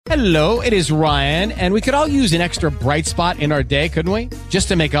Hello, it is Ryan, and we could all use an extra bright spot in our day, couldn't we? Just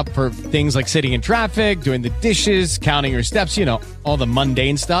to make up for things like sitting in traffic, doing the dishes, counting your steps, you know, all the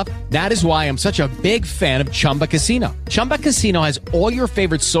mundane stuff. That is why I'm such a big fan of Chumba Casino. Chumba Casino has all your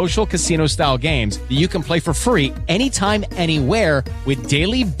favorite social casino-style games that you can play for free anytime, anywhere with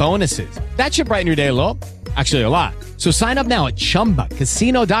daily bonuses. That should brighten your day a little. Actually, a lot. So sign up now at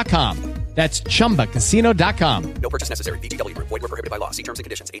ChumbaCasino.com. That's ChumbaCasino.com. No purchase necessary. VGW Group. Void where prohibited by law. See terms and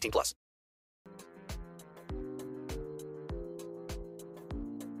conditions. 18+.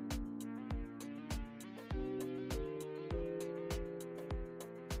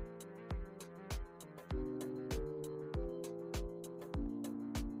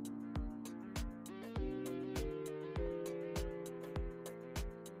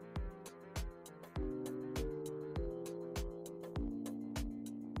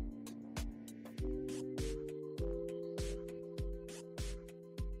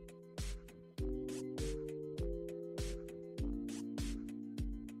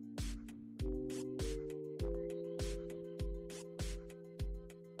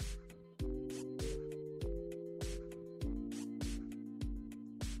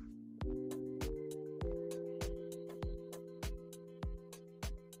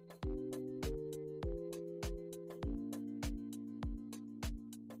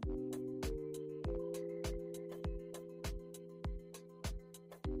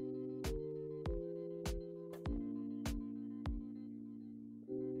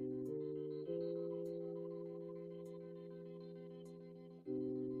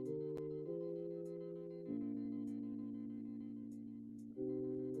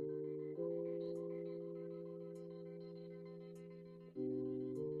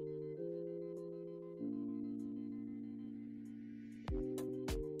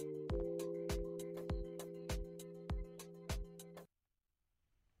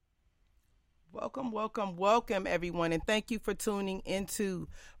 Welcome, everyone, and thank you for tuning into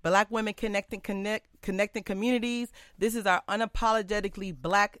Black Women Connecting Communities. This is our Unapologetically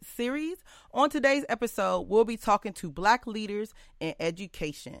Black series. On today's episode, we'll be talking to Black leaders in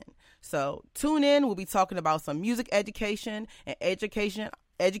education. So tune in. We'll be talking about some music education and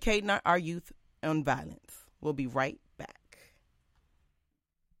educating our youth on violence. We'll be right back.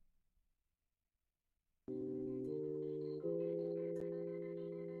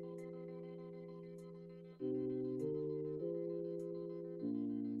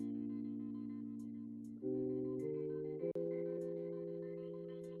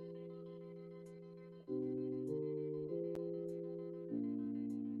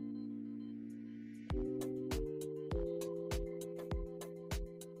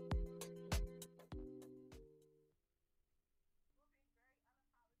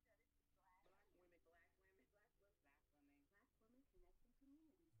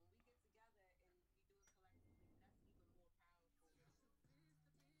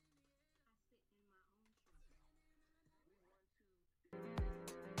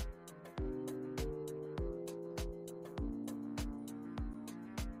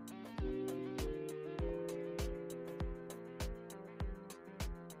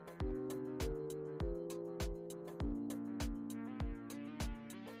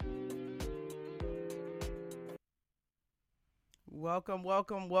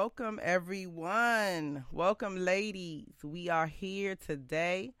 Welcome, everyone. Welcome, ladies. We are here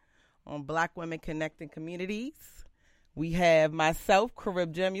today on Black Women Connecting Communities. We have myself,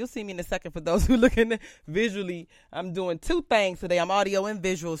 Carib Jim. You'll see me in a second. For those who looking visually, I'm doing two things today. I'm audio and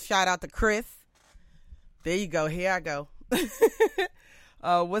visuals. Shout out to Chris. There you go. Here I go.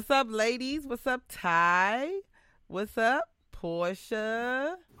 What's up, ladies? What's up, Ty? What's up,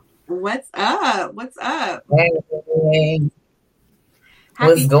 Portia? What's up? Hey.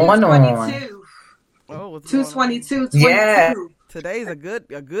 What's going on? Oh, 222. Yeah. Today's a good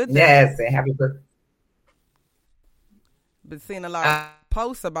day. Yes, and happy birthday. Been seeing a lot of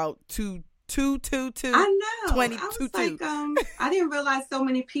posts about 222. I know. 22. I was like, I didn't realize so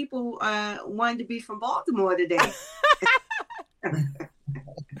many people wanted to be from Baltimore today.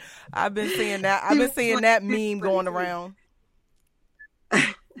 I've been seeing that meme going around.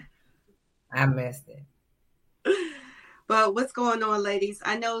 I missed it. But what's going on, ladies?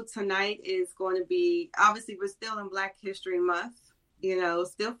 I know tonight is going to be, obviously, we're still in Black History Month. You know,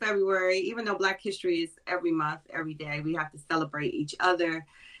 still February, even though Black History is every month, every day. We have to celebrate each other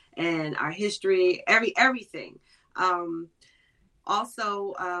and our history, everything.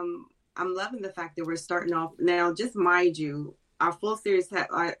 Also, I'm loving the fact that we're starting off now. Just mind you, our full series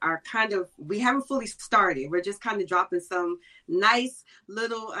are kind of, we haven't fully started. We're just kind of dropping some nice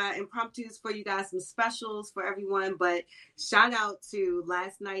little impromptus for you guys, some specials for everyone. But shout out to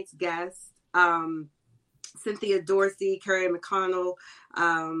last night's guest, Cynthia Dorsey, Carrie McConnell,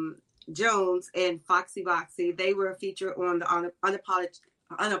 Jones, and Foxy Boxy. They were featured on the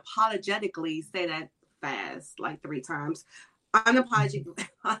unapologetically, say that fast, like 3 times. Unapologetic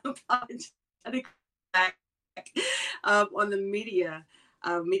on the media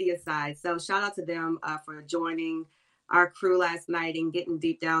side. So shout out to them for joining our crew last night and getting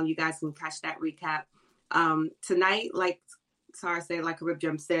deep down. You guys can catch that recap. Tonight, like Tara said, like Carib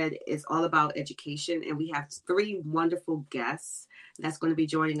Jim said, is all about education. And we have 3 wonderful guests that's going to be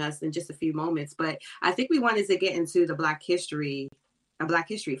joining us in just a few moments. But I think we wanted to get into the Black History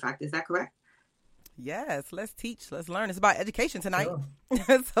fact. Is that correct? Yes, let's teach, let's learn. It's about education tonight. Sure.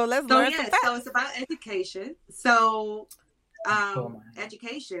 So let's learn. So it's about education. So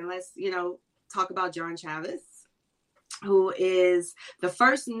education, let's, talk about John Chavis, who is the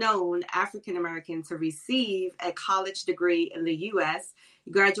first known African-American to receive a college degree in the U.S.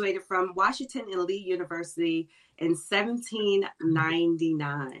 He graduated from Washington and Lee University in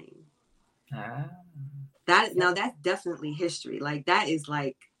 1799. Now that's definitely history. Like, that is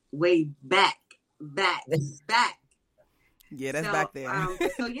like way back. Yeah, that's back there.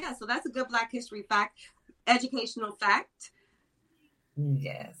 So that's a good Black history fact, educational fact.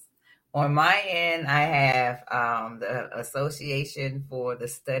 Yes. On my end, I have the Association for the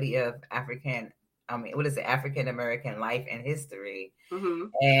Study of African American Life and History. Mm-hmm.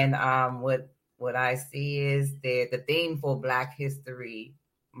 And what I see is that the theme for Black History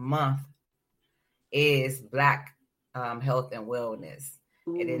Month is Black health and wellness.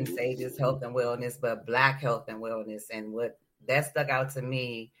 It didn't say just health and wellness, but Black health and wellness. And what that stuck out to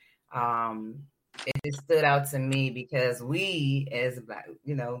me, it just stood out to me because we, as Black,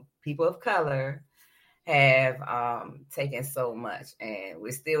 people of color, have taken so much, and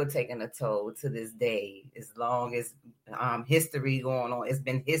we're still taking a toll to this day. As long as history going on, it's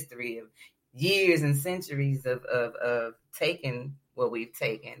been history of years and centuries of taking what we've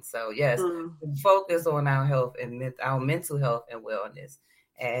taken. So yes, focus on our health and our mental health and wellness,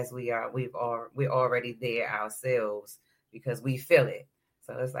 as we're already there ourselves because we feel it.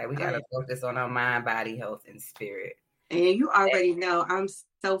 So it's like we got to focus on our mind, body, health, and spirit. And you already know I'm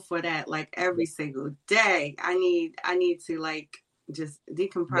so for that. Like every single day, I need to like just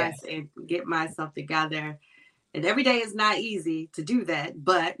decompress and get myself together. And every day is not easy to do that,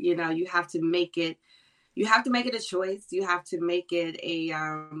 but you have to make it. You have to make it a choice. You have to make it a,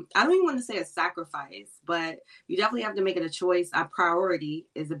 I don't even want to say a sacrifice, but you definitely have to make it a choice. A priority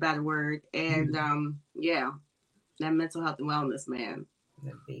is a better word. And that mental health and wellness, man.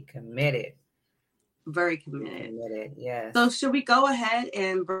 Be committed. Very committed. Yes. So should we go ahead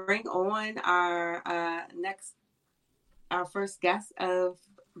and bring on our first guest of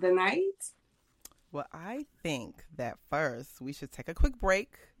the night? Well, I think that first we should take a quick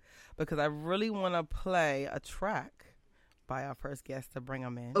break, because I really want to play a track by our first guest to bring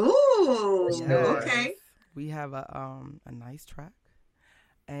them in. Ooh, okay. We have a nice track,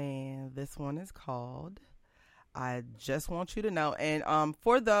 and this one is called I Just Want You to Know. And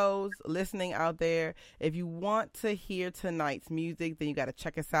for those listening out there, if you want to hear tonight's music, then you got to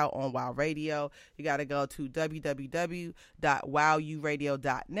check us out on WOW Radio. You got to go to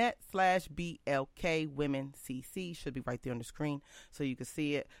www.wowuradio.net/BLKWomenCC. Should be right there on the screen so you can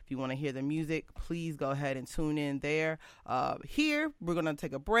see it. If you want to hear the music, please go ahead and tune in there. Here, we're going to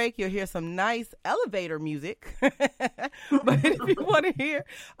take a break. You'll hear some nice elevator music. But if you want to hear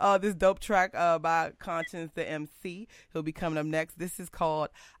this dope track by Conscience the MC, he'll be coming up next. This is called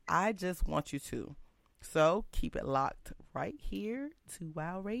I Just Want You To. So keep it locked right here to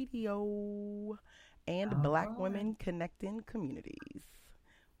WOW Radio and Black Women Connecting Communities.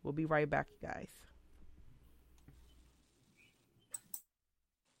 We'll be right back, you guys.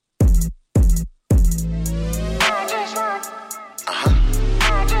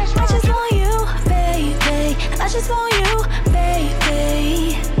 I just want you, baby. I just want you,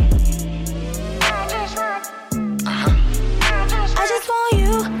 baby. I just want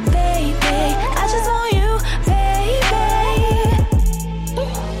you, baby. I just want you, baby.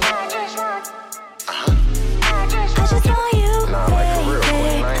 I just want you,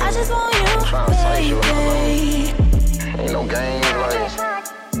 baby. I just want you, baby.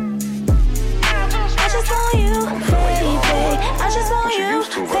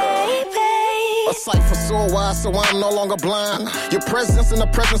 so wise, so I'm no longer blind. Your presence and the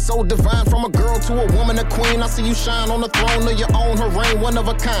presence so divine. From a girl to a woman, a queen. I see you shine on the throne of your own, her reign, one of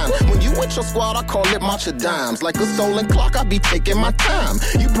a kind. When you with your squad, I call it march of dimes. Like a stolen clock, I be taking my time.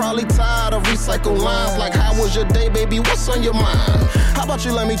 You probably tired of recycled lines. Like, how was your day, baby? What's on your mind? How about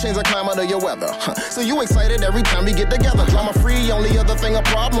you let me change the climate of your weather? So you excited every time we get together. Drama free, only other thing a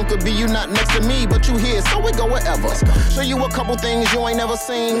problem could be you not next to me, but you here, so we go wherever. Show you a couple things you ain't never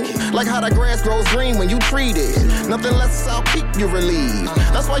seen. Like how the grass grows green when you treat it. Nothing less, I'll keep you relieved.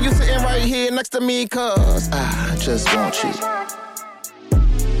 That's why you sitting right here next to me, cause I just want you.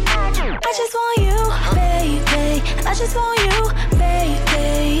 I just want you, baby. I just want you,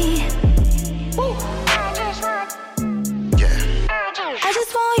 baby. Yeah. I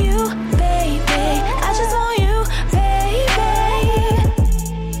just want you, baby. I just want you, baby.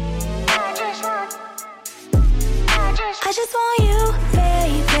 I just want you, baby. I just want you,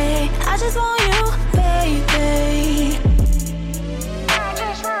 baby.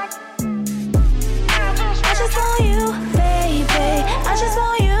 I just want you, baby. I just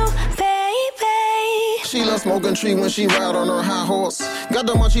want you, baby. She loves smoking tree when she ride on her high horse. Got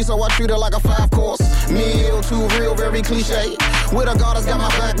the munchies, so I treat her like a 5-course meal. Too real, very cliche. With a goddess, got my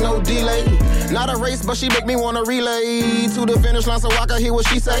back, no delay. Not a race, but she make me wanna relay to the finish line so I can hear what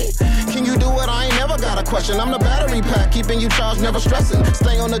she say. Can you do it? I ain't never got a question. I'm the battery pack, keeping you charged, never stressing.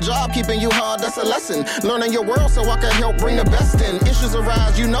 Stay on the job, keeping you hard, that's a lesson. Learning your world so I can help bring the best in. Issues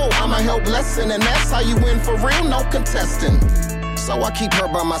arise, you know I'ma help lessen. And that's how you win for real, no contesting. So I keep her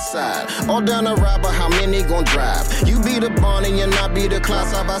by my side. All down the ride, but how many gon' drive? You be the bond and you not be the cloud.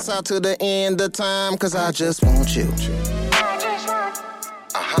 Side by side to the end of time, cause I just want you. I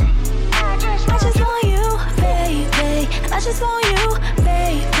just want you, baby. I just want you,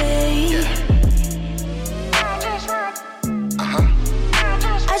 baby.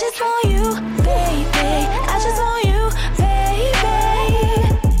 I just want you, baby. I just want you, baby. I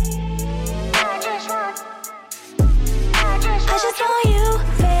just want you,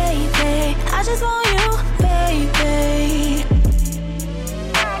 baby. I just want you, baby.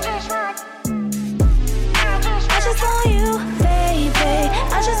 I just want you, baby.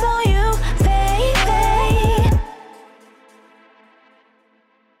 I just want you, baby.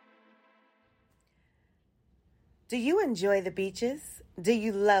 Do you enjoy the beaches? Do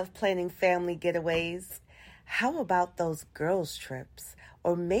you love planning family getaways? How about those girls' trips?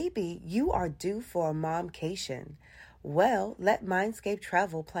 Or maybe you are due for a momcation. Well, let Mindscape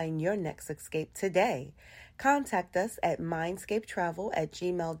Travel plan your next escape today. Contact us at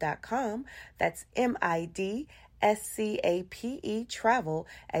mindscapetravel@gmail.com. That's MIDSCAPE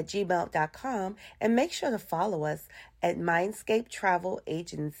travel@gmail.com. And make sure to follow us at Mindscape Travel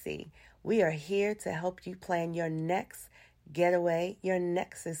Agency. We are here to help you plan your next getaway, your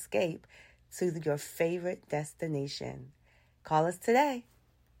next escape to your favorite destination. Call us today.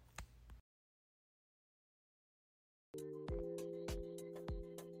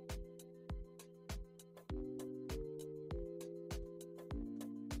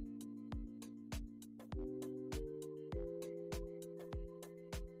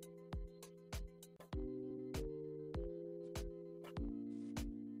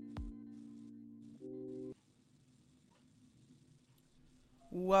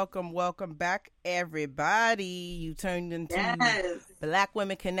 Welcome back, everybody. You turned into Yes. Black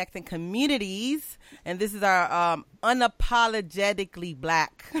Women Connecting Communities, and this is our unapologetically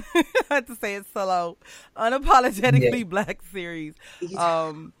black. I had to say it solo. Unapologetically black series.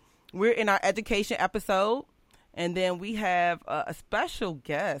 We're in our education episode, and then we have a special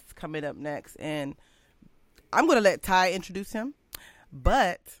guest coming up next, and I'm going to let Ty introduce him,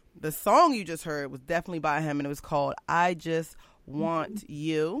 but the song you just heard was definitely by him, and it was called I Just Want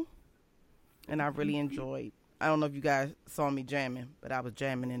You, and I really enjoyed. I don't know if you guys saw me jamming, but I was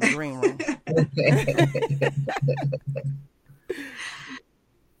jamming in the green room.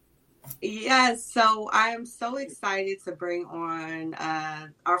 Yes, so I am so excited to bring on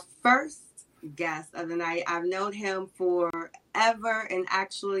our first guest of the night. I've known him forever and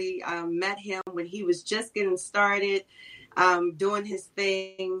actually met him when he was just getting started doing his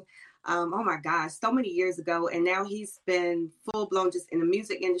thing. Oh my gosh, so many years ago. And now he's been full blown just in the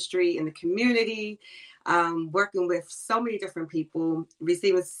music industry, in the community, working with so many different people,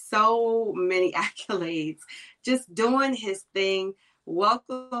 receiving so many accolades, just doing his thing.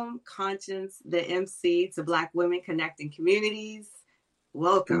 Welcome, Conscience, the MC, to Black Women Connecting Communities.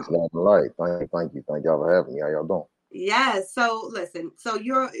 Welcome. Peace, love, and light. Thank you. Thank y'all for having me. How y'all doing? Yeah. So listen. So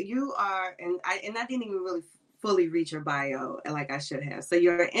you are, and I didn't even really fully read your bio like I should have. So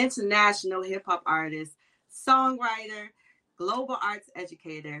you're an international hip hop artist, songwriter, global arts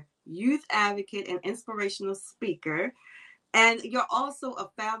educator, youth advocate, and inspirational speaker. And you're also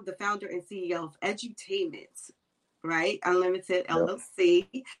the founder and CEO of Edutainment, right? Unlimited LLC.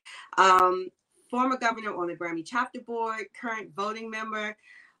 Former governor on the Grammy chapter board, current voting member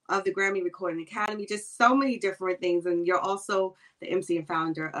of the Grammy Recording Academy, just so many different things. And you're also the MC and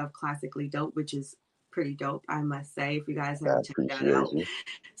founder of Classically Dope, which is pretty dope, I must say, if you guys haven't checked that out.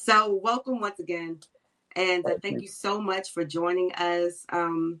 So welcome once again. And thank you so much for joining us.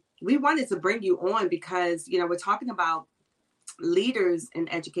 We wanted to bring you on because, we're talking about leaders in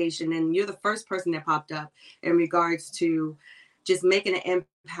education, and you're the first person that popped up in regards to just making an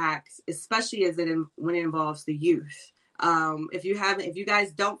impact, especially when it involves the youth. If you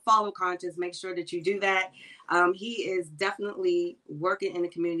guys don't follow Conscious, make sure that you do that. He is definitely working in the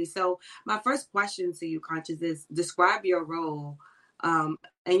community. So my first question to you, Conscious, is describe your role and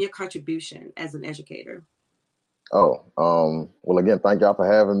your contribution as an educator. Well, again, thank y'all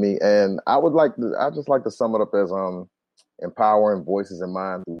for having me. And I just like to sum it up as empowering voices and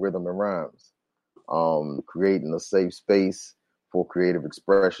minds through rhythm and rhymes, creating a safe space for creative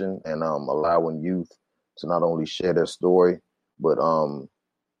expression, and allowing youth to not only share their story, but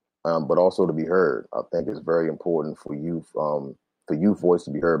also to be heard. I think it's very important for youth voice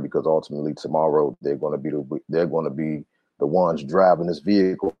to be heard, because ultimately tomorrow they're going to be the ones driving this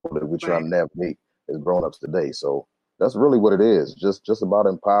vehicle that we're trying to navigate as grown-ups today. So that's really what it is. Just about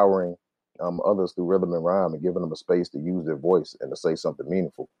empowering others through rhythm and rhyme, and giving them a space to use their voice and to say something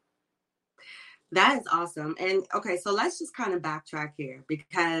meaningful. That is awesome. And okay, so let's just kind of backtrack here,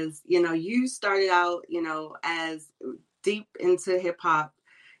 because, you started out, as deep into hip hop,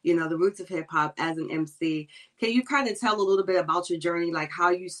 the roots of hip hop as an MC. Can you kind of tell a little bit about your journey, like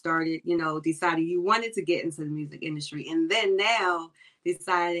how you started, deciding you wanted to get into the music industry, and then now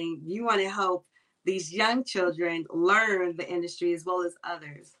deciding you want to help these young children learn the industry as well as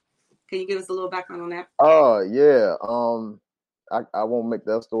others? Can you give us a little background on that? Yeah. I won't make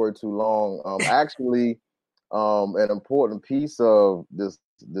that story too long. Actually, an important piece of this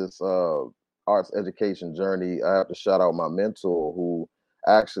arts education journey, I have to shout out my mentor, who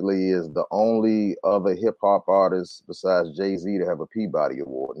actually is the only other hip hop artist besides Jay-Z to have a Peabody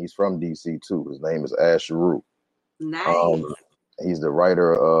Award. And he's from DC too. His name is Asheru. Nice. He's the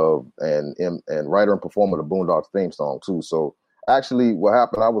writer of and writer and performer of the Boondocks theme song too. So actually, what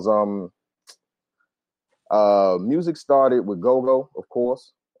happened? I was music started with go-go, of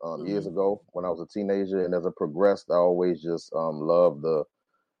course, years ago when I was a teenager, and as I progressed, I always just loved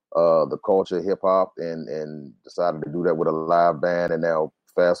the culture of hip hop, and decided to do that with a live band. And now,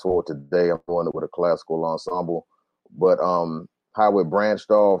 fast forward today, I'm doing it with a classical ensemble. But how it branched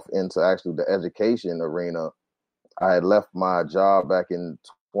off into actually the education arena, I had left my job back in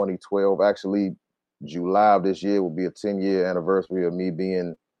 2012. Actually, July of this year will be a 10-year anniversary of me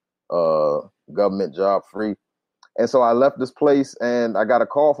being government job free. And so I left this place, and I got a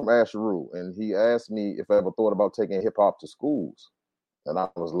call from Asheru, and he asked me if I ever thought about taking hip hop to schools. And I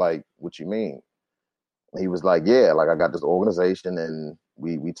was like, what you mean? And he was like, yeah, like I got this organization, and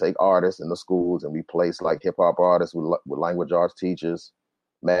we take artists in the schools, and we place like hip hop artists with language arts teachers,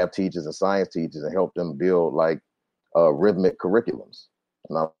 math teachers, and science teachers, and help them build like rhythmic curriculums.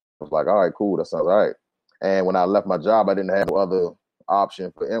 And I was like, all right, cool, that sounds all right. And when I left my job, I didn't have no other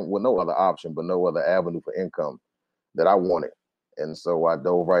option but no other avenue for income that I wanted. And so I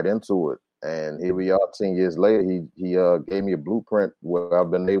dove right into it. And here we are 10 years later. He gave me a blueprint where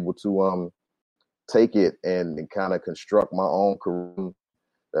I've been able to take it and kind of construct my own curriculum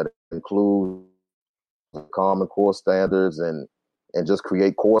that includes Common Core standards and just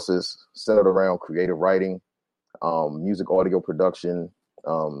create courses centered around creative writing, music audio production,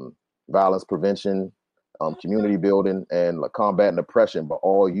 violence prevention, community building, and like combating oppression, but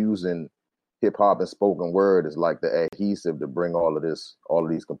all using hip hop and spoken word is like the adhesive to bring all of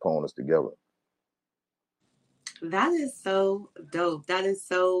these components together. That is so dope.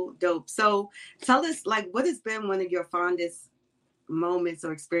 So tell us, like, what has been one of your fondest moments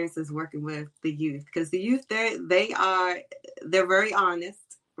or experiences working with the youth? Because the youth, they're very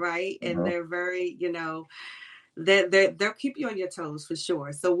honest, right? And they're very, they'll keep you on your toes for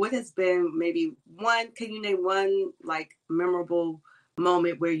sure. So what has been maybe can you name one like memorable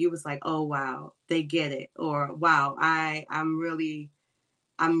moment where you was like, oh wow, they get it, or wow, I'm really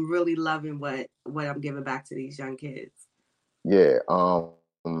loving what I'm giving back to these young kids? Yeah. I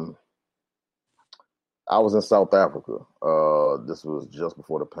was in South Africa. This was just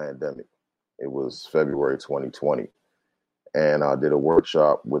before the pandemic. It was February 2020. And I did a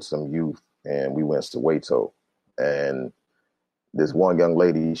workshop with some youth, and we went to Soweto. And this one young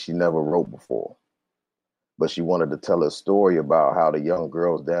lady, she never wrote before. but she wanted to tell a story about how the young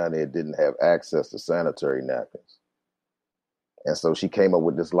girls down there didn't have access to sanitary napkins. And so she came up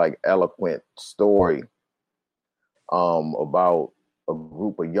with this like eloquent story about a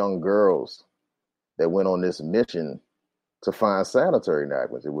group of young girls that went on this mission to find sanitary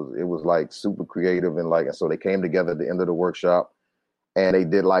napkins. It was like super creative and so they came together at the end of the workshop and they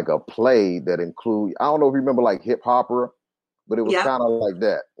did like a play that include, I don't know if you remember like Hip Hopper, but it was kind of like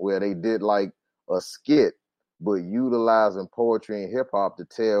that, where they did like a skit, but utilizing poetry and hip hop to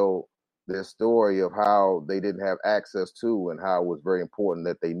tell their story of how they didn't have access to and how it was very important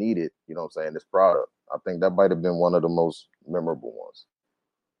that they needed, you know what I'm saying, this product. I think that might have been one of the most memorable ones.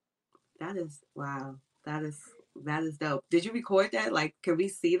 That is, wow. That is dope. Did you record that? Like, can we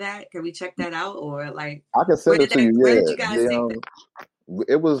see that? Can we check that out? Or like, I can send it to you. Where did you guys take that?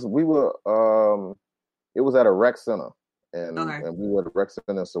 It was at a rec center, and we were at a rec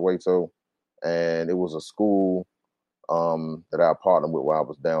center in Soweto, and it was a school that I partnered with while I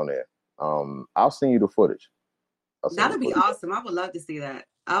was down there. I'll send you the footage. That'd be awesome. I would love to see that.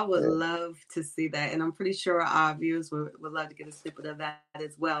 I would love to see that, and I'm pretty sure our viewers would love to get a snippet of that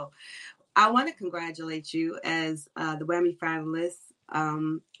as well. I want to congratulate you as the Whammy finalist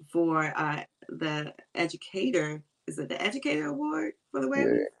for the Educator. Is it the Educator Award for the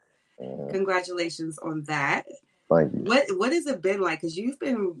Whammy? Yeah. Mm-hmm. Congratulations on that. Thank you. What has it been like? Because you've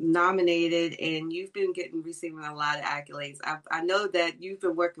been nominated and you've been receiving a lot of accolades. I know that you've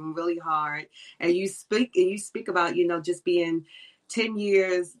been working really hard, and you speak about, you know, just being 10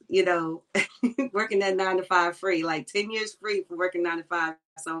 years, you know, working that 9 to 5 free, like 10 years free for working 9 to 5.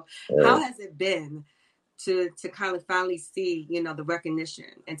 So how has it been to kind of finally see, you know, the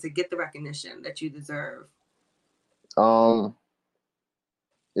recognition and to get the recognition that you deserve?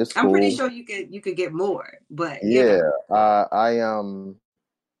 It's I'm cool. pretty sure you could get more, but I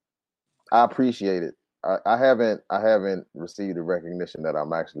appreciate it. I haven't received the recognition that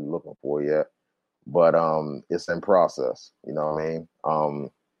I'm actually looking for yet, but it's in process. You know what I mean?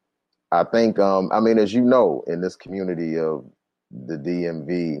 I think I mean, as you know, in this community of the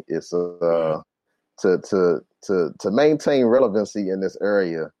DMV, it's to maintain relevancy in this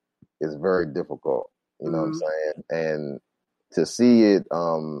area is very difficult. You know what I'm saying? And to see it,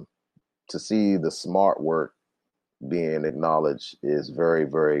 to see the smart work being acknowledged is very,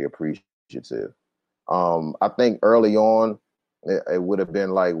 very appreciative. I think early on, it would have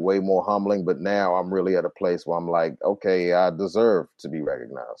been like way more humbling, but now I'm really at a place where I'm like, okay, I deserve to be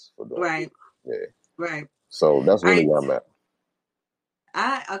recognized for doing it. Yeah. Right. So that's really where I'm at.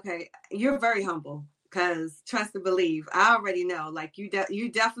 You're very humble. Because trust and believe, I already know, like you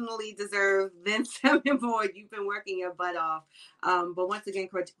definitely deserve then some more. You've been working your butt off. But once again,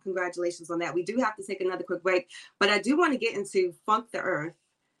 congratulations on that. We do have to take another quick break, but I do want to get into Funk the Earth.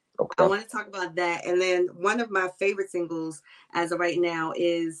 Okay. I want to talk about that. And then one of my favorite singles as of right now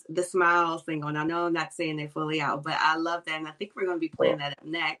is the Smile single. And I know I'm not saying it fully out, but I love that. And I think we're going to be playing that up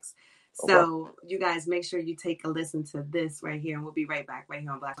next. So you guys make sure you take a listen to this right here. And we'll be right back right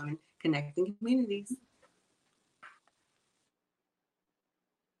here on Black Women Connecting Communities.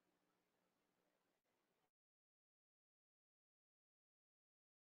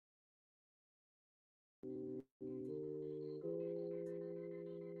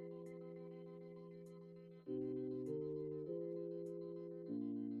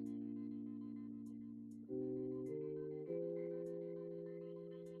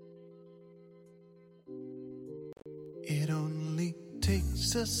 It only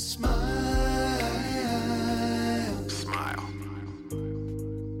takes a smile. Smile.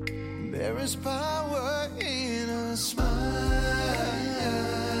 There is power in a smile.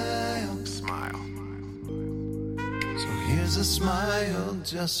 Smile. So here's a smile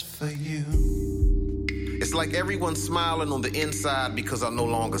just for you. It's like everyone's smiling on the inside because I no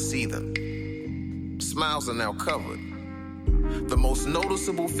longer see them. Smiles are now covered. The most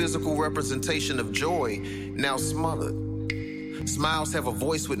noticeable physical representation of joy now smothered. Smiles have a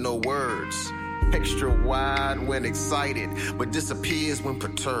voice with no words. Extra wide when excited, but disappears when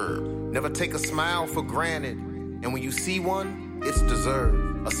perturbed. Never take a smile for granted, and when you see one, it's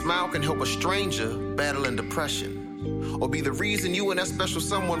deserved. A smile can help a stranger battling depression, or be the reason you and that special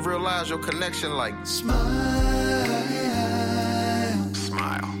someone realize your connection. Like smile.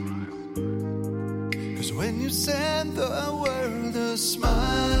 Smile. 'Cause when you send the world a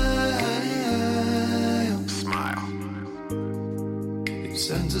smile, smile, it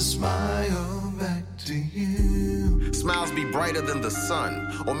sends a smile back to you. Smiles be brighter than the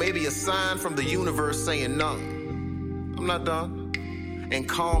sun, or maybe a sign from the universe saying, no, I'm not done. And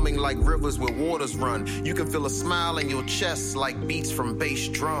calming like rivers where waters run. You can feel a smile in your chest like beats from bass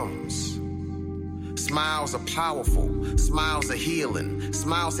drums. Smiles are powerful. Smiles are healing.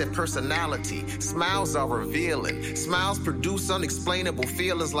 Smiles have personality. Smiles are revealing. Smiles produce unexplainable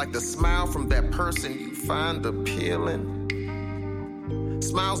feelings like the smile from that person you find appealing.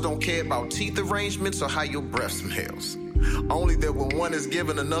 Smiles don't care about teeth arrangements or how your breath smells. Only that when one is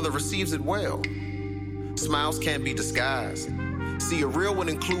given, another receives it well. Smiles can't be disguised. See, a real one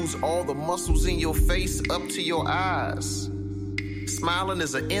includes all the muscles in your face up to your eyes. Smiling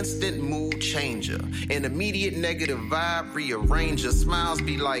is an instant mood changer, an immediate negative vibe rearranger. Smiles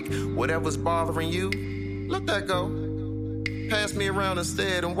be like, whatever's bothering you, let that go. Pass me around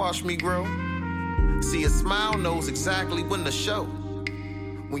instead and watch me grow. See, a smile knows exactly when to show.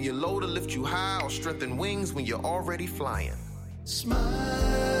 When you're low to lift you high or strengthen wings when you're already flying. Smile.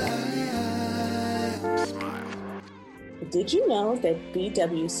 Did you know that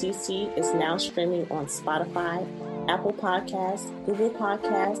BWCC is now streaming on Spotify, Apple Podcasts, Google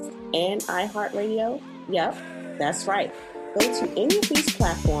Podcasts, and iHeartRadio? Yep, that's right. Go to any of these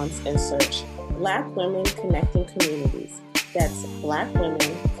platforms and search Black Women Connecting Communities. That's Black Women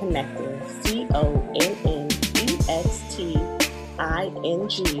Connecting,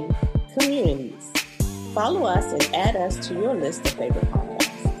 CONNEXTING Communities. Follow us and add us to your list of favorite podcasts.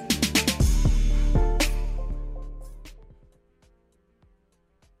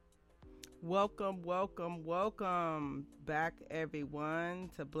 Welcome back, everyone,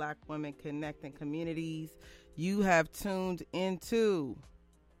 to Black Women Connecting Communities. You have tuned into,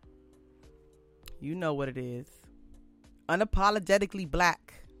 you know what it is, Unapologetically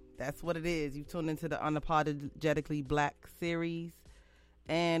Black. That's what it is. You tuned into the Unapologetically Black series.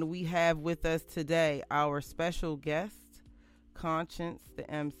 And we have with us today our special guest, Conscience, the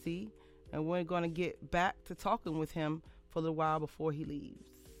MC. And we're going to get back to talking with him for a little while before he leaves.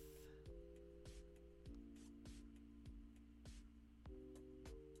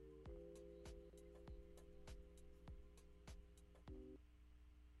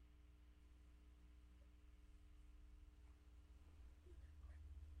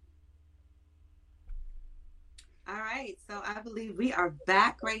 All right, so I believe we are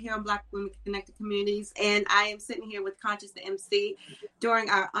back right here on Black Women Connected Communities, and I am sitting here with Conscious the MC during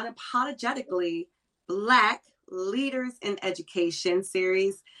our Unapologetically Black Leaders in Education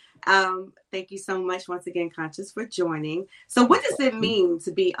series. Thank you so much once again, Conscious, for joining. So what does it mean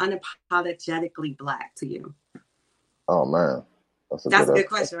to be unapologetically Black to you? Oh, man. That's a good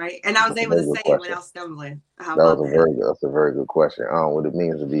question, right? And I was able to say it without stumbling. That's a very good question. What it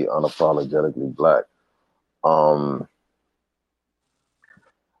means to be unapologetically Black. For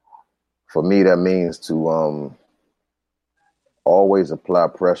me, that means to always apply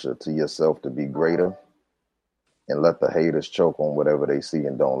pressure to yourself to be greater and let the haters choke on whatever they see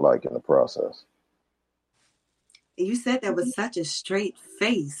and don't like in the process. You said that with such a straight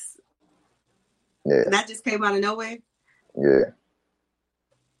face. Yeah. That just came out of nowhere? Yeah.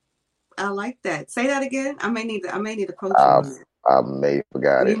 I like that. Say that again. I may need to quote you on that. I may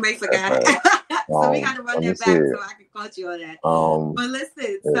forgot it. You may forgot it. So we got to run that back so I can quote you on that. But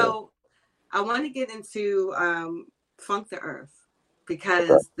listen, so I want to get into Funk the Earth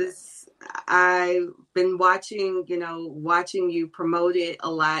because I've been watching you promote it a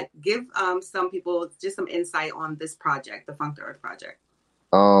lot. Give some people just some insight on this project, the Funk the Earth project.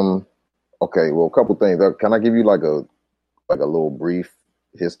 Okay, well, a couple things. Can I give you like a little brief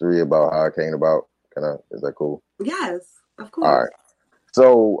history about how it came about? Is that cool? Yes, of course. All right.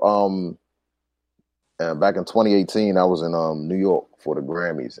 So, back in 2018, I was in New York for the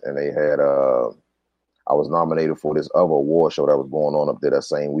Grammys, and they had I was nominated for this other award show that was going on up there that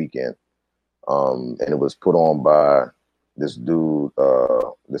same weekend, and it was put on by this dude,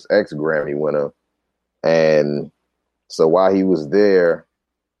 this ex-Grammy winner, and so while he was there,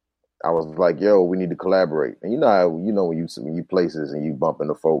 I was like, yo, we need to collaborate. And you know how, when you places and you bump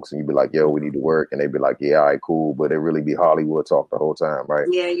into folks and you be like, yo, we need to work. And they be like, yeah, all right, cool. But it really be Hollywood talk the whole time, right?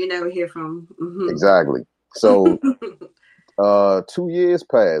 Yeah, you never hear from. Mm-hmm. Exactly. So 2 years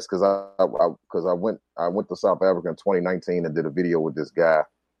passed because I went to South Africa in 2019 and did a video with this guy.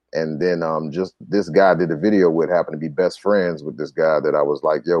 And then just this guy did a video with, happened to be best friends with this guy that I was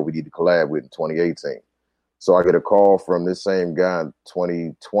like, yo, we need to collab with in 2018. So I get a call from this same guy in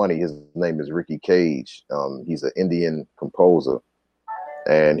 2020. His name is Ricky Cage. He's an Indian composer,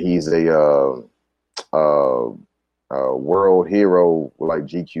 and he's a world hero with like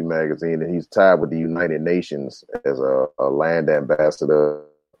GQ magazine, and he's tied with the United Nations as a land ambassador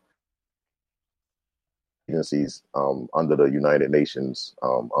agencies under the United Nations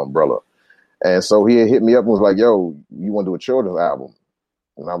umbrella. And so he hit me up and was like, yo, you want to do a children's album?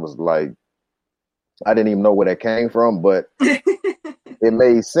 And I was like, I didn't even know where that came from, but it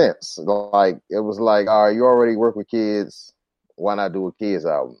made sense. Like it was like, all right, you already work with kids, why not do a kids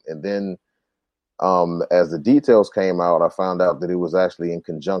album? And then as the details came out, I found out that it was actually in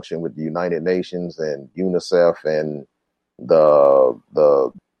conjunction with the United Nations and UNICEF and the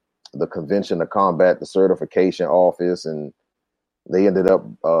Convention to Combat the Certification Office, and they ended up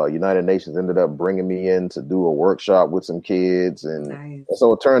United Nations ended up bringing me in to do a workshop with some kids, and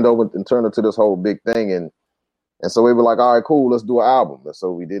so it turned into this whole big thing, and so we were like, all right, cool, let's do an album. And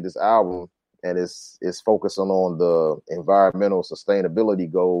so we did this album, and it's focusing on the environmental sustainability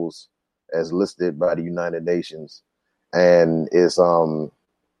goals as listed by the United Nations, and it's the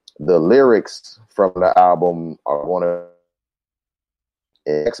lyrics from the album are one of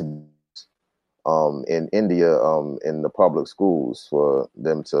in India in the public schools for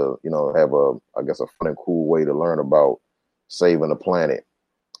them to have a fun and cool way to learn about saving the planet.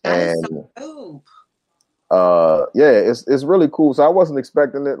 And it's really cool. So I wasn't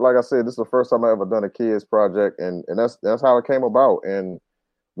expecting it. Like I said, this is the first time I ever done a kids project, and that's how it came about. And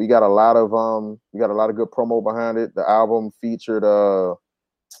we got a lot of good promo behind it. The album featured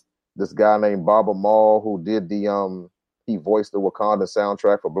this guy named Baba Maul, who did he voiced the Wakanda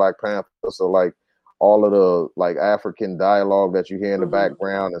soundtrack for Black Panther. So like all of the like African dialogue that you hear in the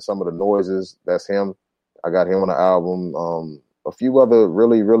background and some of the noises, that's him. I got him on the album. A few other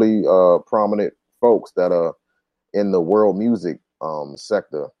really, really prominent folks that are in the world music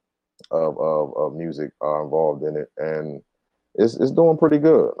sector of music are involved in it. And it's doing pretty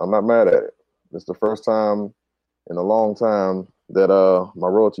good. I'm not mad at it. It's the first time in a long time that my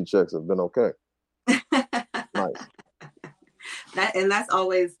royalty checks have been okay. Nice. That's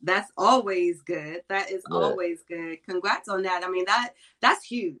always good. That is always good. Congrats on that. I mean, that's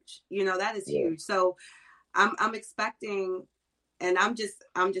huge. That is huge. So I'm expecting, and I'm just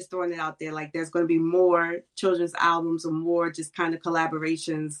throwing it out there, like there's going to be more children's albums or more just kind of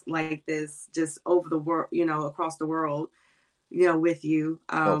collaborations like this just over the world, across the world, with you.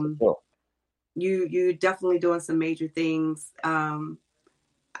 You definitely doing some major things.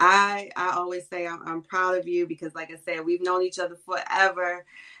 I always say I'm proud of you because, like I said, we've known each other forever,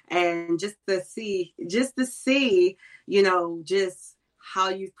 and just to see, just how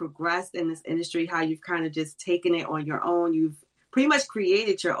you've progressed in this industry, how you've kind of just taken it on your own. You've pretty much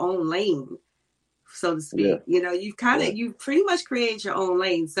created your own lane, so to speak. Yeah. You've pretty much created your own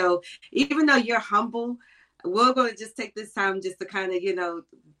lane. So even though you're humble, we're going to just take this time just to kind of,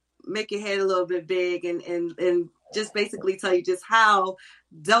 make your head a little bit big and just basically tell you just how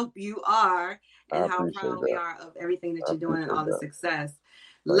dope you are and how proud we are of everything that you're doing and all the success.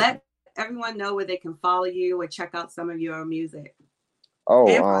 Let everyone know where they can follow you or check out some of your music. Dope.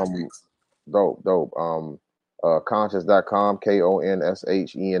 Conscious.com,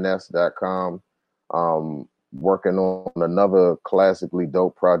 KONSHENS.com. Working on another classically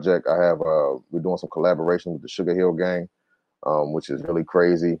dope project. We're doing some collaboration with the Sugar Hill Gang, which is really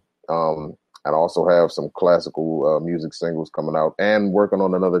crazy. I also have some classical music singles coming out, and working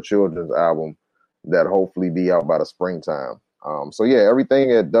on another children's album that hopefully be out by the springtime. So yeah,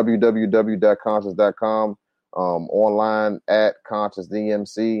 everything at www.conscious.com, online at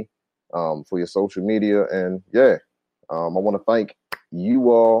ConsciousDMC for your social media. And yeah, I want to thank you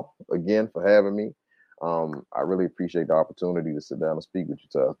all again for having me. I really appreciate the opportunity to sit down and speak with you,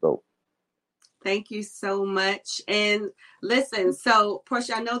 Taz. Dope. Thank you so much. And listen, so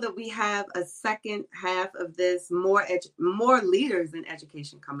Portia, I know that we have a second half of this, more leaders in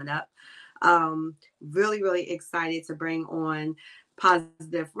education coming up. Really, really excited to bring on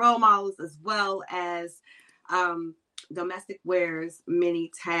positive role models as well as domestic wares mini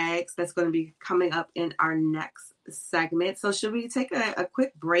tags. That's going to be coming up in our next segment. So should we take a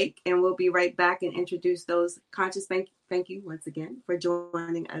quick break, and we'll be right back and introduce those. Conscious, thank you once again for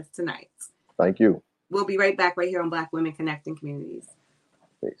joining us tonight. Thank you. We'll be right back right here on Black Women Connecting Communities.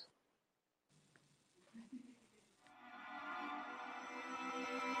 Peace.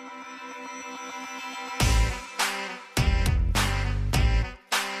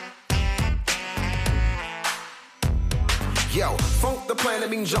 Yo, funk the planet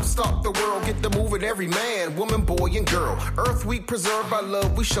mean jumpstart the world. Get the moving every man, woman, boy, and girl. Earth we preserve by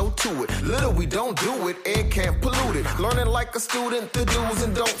love, we show to it. Little we don't do it, air can't pollute it. Learning like a student, the do's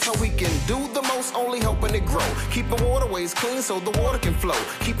and don'ts. How we can do the most, only helping it grow. Keeping waterways clean so the water can flow.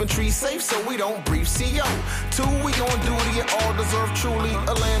 Keeping trees safe so we don't breathe CO. Two, we on duty and all deserve truly.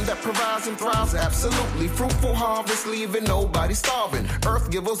 A land that provides and thrives absolutely. Fruitful harvest, leaving nobody starving. Earth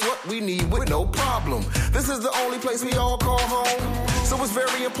give us what we need with no problem. This is the only place we all call home. So it's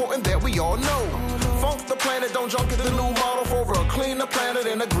very important that we all know. Funk the planet, don't junk at the new model for a cleaner planet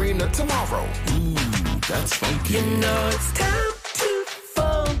and a greener tomorrow. Ooh, that's funky. You know it's time to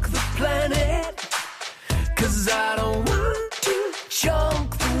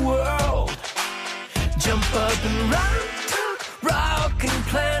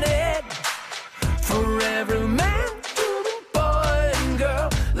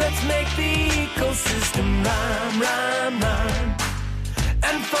and rhyme, rhyme, rhyme.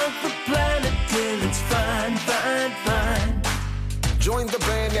 And funk the planet till it's fine, fine, fine. Join the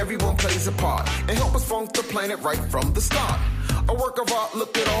band, everyone plays a part, and help us funk the planet right from the start. A work of art,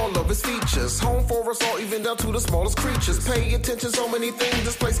 look at all of its features. Home for us all, even down to the smallest creatures. Pay attention, so many things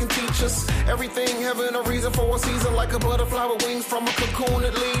this place can teach us. Everything having a reason for a season, like a butterfly with wings from a cocoon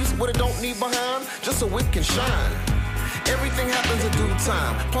it leaves. What it don't need behind, just so it can shine. Everything happens in due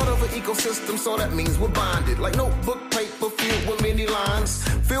time, part of an ecosystem, so that means we're bonded. Like notebook paper filled with many lines,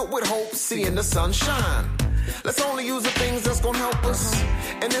 filled with hope, seeing the sunshine. Let's only use the things that's gonna help us,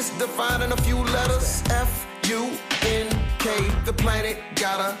 and it's defined in a few letters. F-U-N-K, the planet,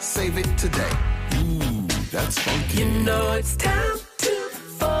 gotta save it today. Ooh, that's funky. You know it's time to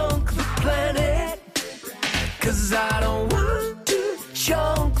funk the planet, 'cause I don't want to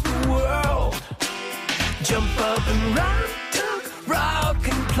chunk the world. Jump up and rock,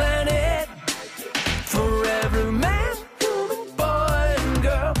 rockin' planet, for every man, woman, boy and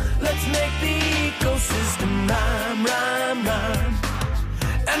girl. Let's make the ecosystem rhyme, rhyme, rhyme,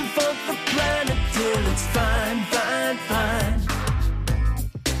 and funk the planet till it's fine, fine, fine.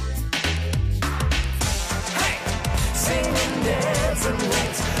 Hey, sing and dance and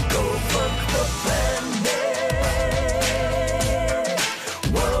let's go funk the planet.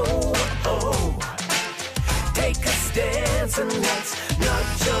 Whoa, oh, take a stance and let's not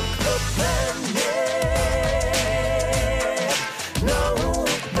jump the planet. No,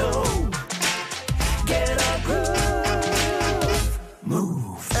 no. Get our groove.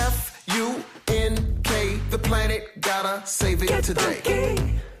 Move. F-U-N-K, the planet, gotta save it Get today.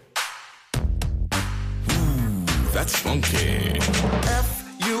 funky. Ooh, that's funky.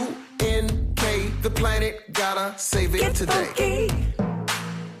 F-U-N-K, the planet, gotta save it Get today. funky.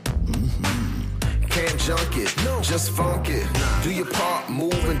 Can't junk it, no. Just funk it. Nah. Do your part,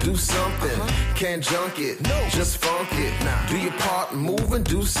 move and do something. Can't junk it, no. Just funk it. Nah. Do your part, move and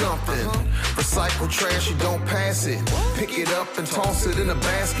do something. Recycle trash, you don't pass it. Pick it up and toss it in a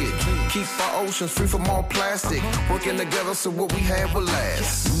basket. Keep our oceans free from all plastic. Working together so what we have will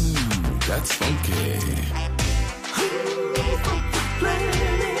last. Ooh, that's funky. Funk the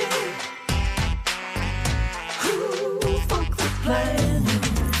planet. Funk the planet.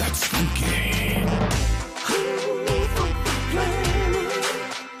 That's funky.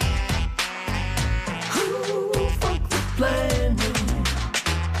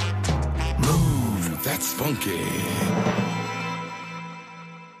 Move, that's funky.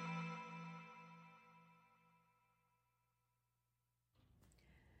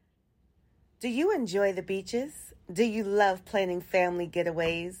 Do you enjoy the beaches? Do you love planning family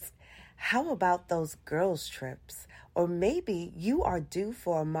getaways? How about those girls' trips? Or maybe you are due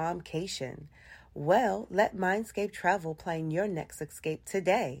for a momcation. Well, let Mindscape Travel plan your next escape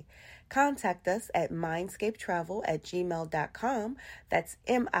today. Contact us at mindscapetravel@gmail.com. That's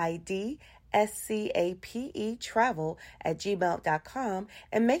MIDSCAPE travel@gmail.com.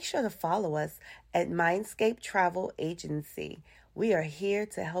 And make sure to follow us at Mindscape Travel Agency. We are here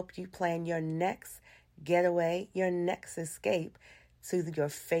to help you plan your next getaway, your next escape to your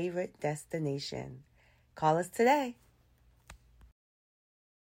favorite destination. Call us today.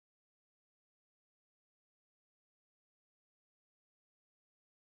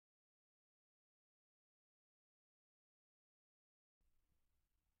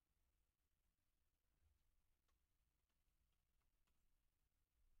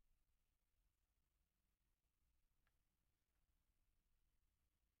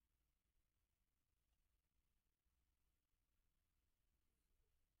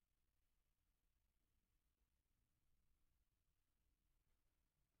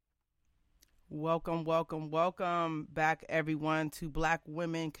 Welcome, welcome, welcome back, everyone, to Black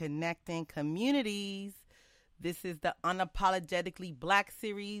Women Connecting Communities. This is the Unapologetically Black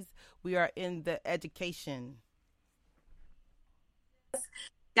series. We are in the education.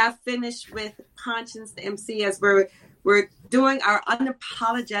 Got finished with Conscience, the MC, as we're doing our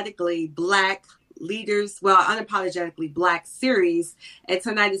Unapologetically Black Leaders, Unapologetically Black series. And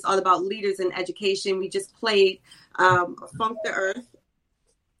tonight is all about leaders in education. We just played Funk the Earth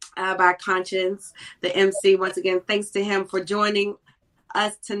by Conscience, the MC. Once again, thanks to him for joining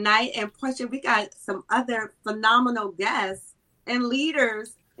us tonight. And Portia, we got some other phenomenal guests and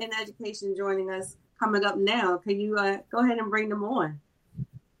leaders in education joining us coming up now. Can you go ahead and bring them on?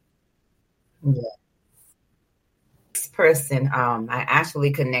 Yeah. This person I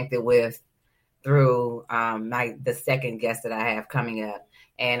actually connected with through the second guest that I have coming up.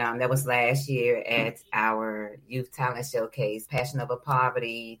 And that was last year at our Youth Talent Showcase, Passion Over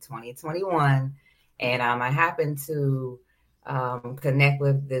Poverty 2021. And I happened to connect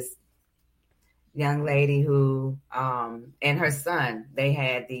with this young lady who and her son, they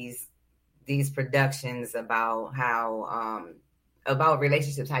had these productions about how about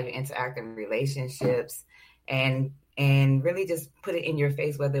relationships, how you interact in relationships, and really just put it in your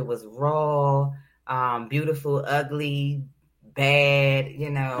face, whether it was raw, beautiful, ugly, bad,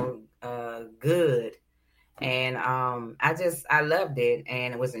 good. And I loved it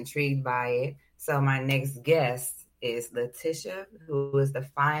and was intrigued by it. So my next guest is Letitia, who is the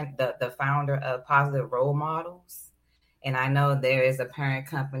founder of Positive Role Models. And I know there is a parent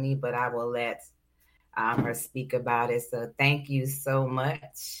company, but I will let her speak about it. So thank you so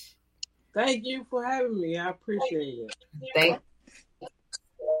much. Thank you for having me. I appreciate it.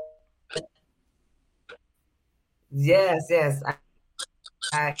 Yes.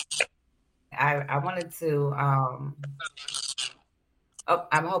 I wanted to I'm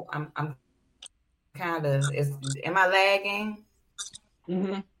kind of, am I lagging?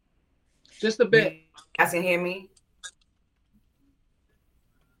 Mm-hmm. Just a bit. You guys can hear me?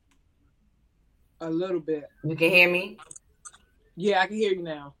 A little bit. You can hear me? Yeah, I can hear you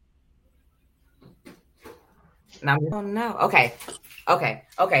now. No. Okay. But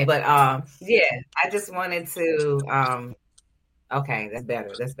yeah, I just wanted to okay, that's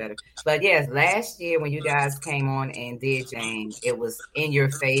better. But yes, last year when you guys came on and did Jane, it was in your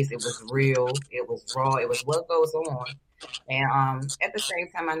face, it was real, it was raw, it was what goes on. And at the same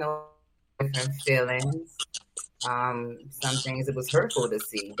time, I know different feelings. Some things it was hurtful to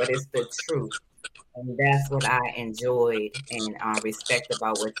see, but it's the truth. And that's what I enjoyed and respect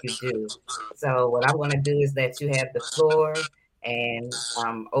about what you do. So what I want to do is let you have the floor and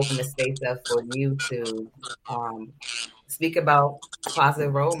open the space up for you to speak about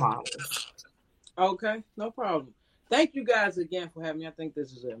positive role models. Okay, no problem. Thank you guys again for having me. I think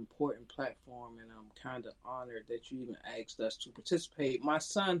this is an important platform, and I'm kind of honored that you even asked us to participate. My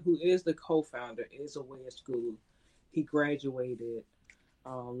son, who is the co-founder, is away at school. He graduated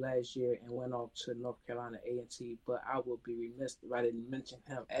last year and went off to North Carolina A&T, but I would be remiss if I didn't mention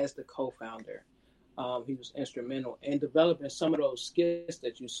him as the co-founder. He was instrumental in developing some of those skits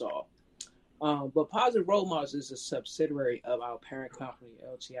that you saw. But Positive Role Models is a subsidiary of our parent company,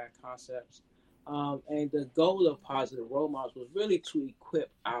 LTI Concepts. And the goal of Positive Role Models was really to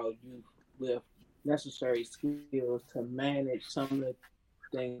equip our youth with necessary skills to manage some of the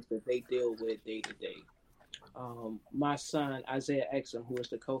things that they deal with day to day. My son, Isaiah Exum, who is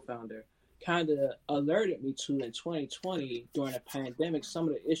the co-founder, kind of alerted me to in 2020 during a pandemic some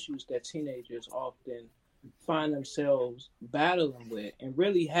of the issues that teenagers often find themselves battling with and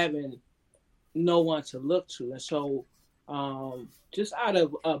really having no one to look to. And so just out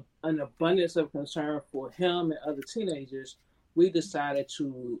of an abundance of concern for him and other teenagers, we decided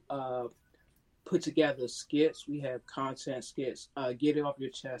to put together skits. We have content skits, get it off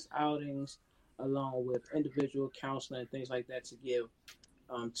your chest outings, along with individual counseling and things like that to give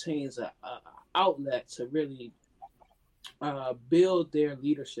teens an outlet to really build their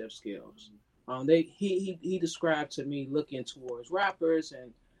leadership skills. He described to me looking towards rappers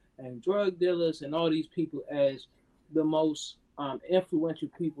and drug dealers and all these people as the most influential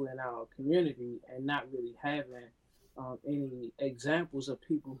people in our community, and not really having any examples of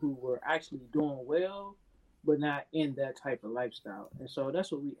people who were actually doing well, but not in that type of lifestyle. And so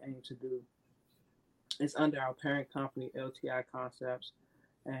that's what we aim to do. It's under our parent company, LTI Concepts.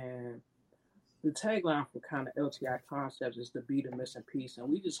 And the tagline for kind of LTI Concepts is to be the missing piece. And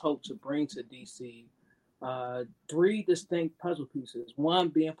we just hope to bring to DC 3 distinct puzzle pieces. One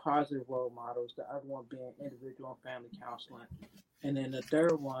being positive role models, the other one being individual and family counseling. And then the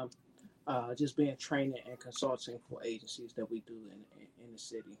third one just being training and consulting for agencies that we do in the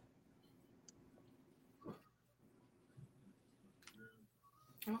city.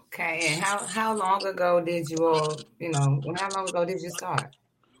 Okay, and how long ago did you all, how long ago did you start?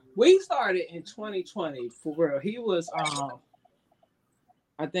 We started in 2020, for real. He was,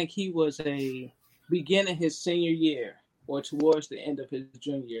 I think he was beginning his senior year or towards the end of his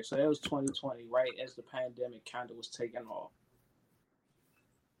junior year. So that was 2020, right as the pandemic kind of was taking off.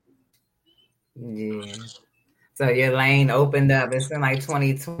 Yeah. So your lane opened up. It seemed like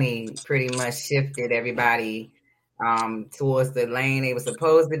 2020 pretty much shifted everybody towards the lane they were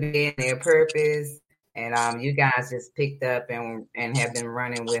supposed to be in, their purpose, and you guys just picked up and have been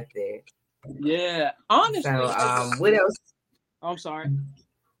running with it. Yeah, honestly. So, what else? I'm sorry.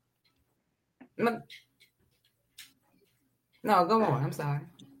 No, go on. I'm sorry.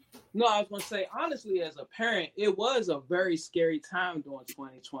 No, I was going to say, honestly, as a parent, it was a very scary time during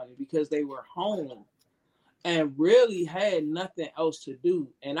 2020 because they were home and really had nothing else to do.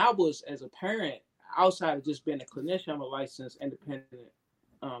 And I was, as a parent, outside of just being a clinician, I'm a licensed independent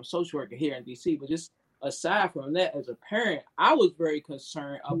social worker here in DC. But just aside from that, as a parent, I was very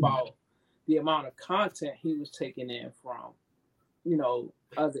concerned about the amount of content he was taking in from,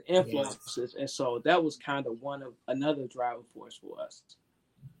 other influences. And so that was kind of another driving force for us.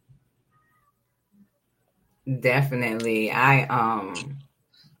 Definitely. I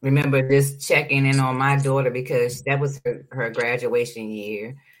remember just checking in on my daughter because that was her graduation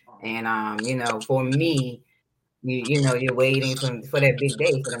year. And for me, you're waiting for that big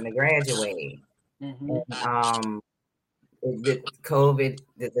day for them to graduate. Mm-hmm. And,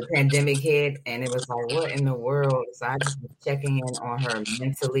 the pandemic hit, and it was like, what in the world? So I just was checking in on her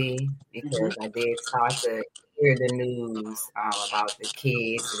mentally because I did start to hear the news about the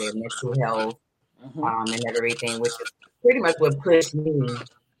kids, their mental health, and everything, which is pretty much what pushed me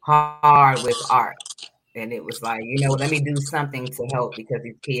hard with art. And it was like, let me do something to help because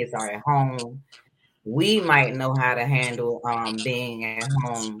these kids are at home. We might know how to handle being at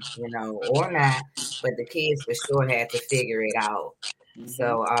home, or not, but the kids for sure had to figure it out.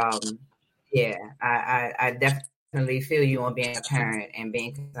 So, I definitely feel you on being a parent and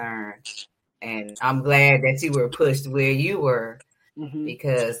being concerned. And I'm glad that you were pushed where you were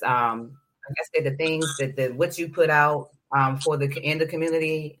because, like I said, the things what you put out in the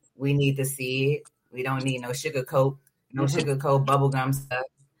community, we need to see it. We don't need no sugarcoat bubblegum stuff.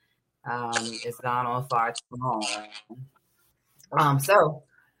 It's gone on far too long. So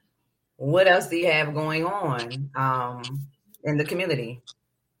what else do you have going on in the community?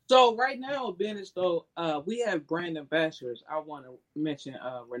 So right now, being as though we have brand ambassadors, I want to mention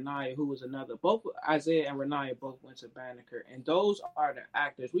Renaya, who was another. Both Isaiah and Renaya both went to Banneker, and those are the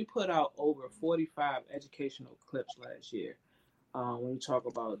actors. We put out over 45 educational clips last year when you talk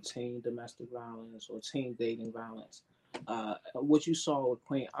about teen domestic violence or teen dating violence. What you saw with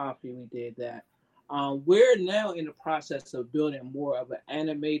Queen Afi, we did that. We're now in the process of building more of an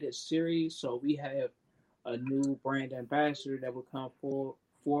animated series. So we have a new brand ambassador that will come forth.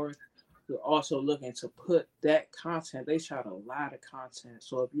 We're also looking to put that content. They shot a lot of content.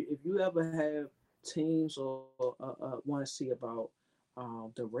 So if you ever have teams or want to see about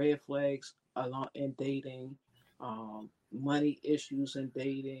the red flags in dating, money issues in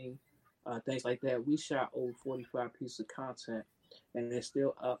dating, things like that, we shot over 45 pieces of content, and it's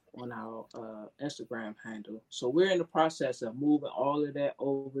still up on our Instagram handle. So we're in the process of moving all of that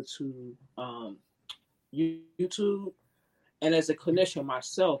over to YouTube. And as a clinician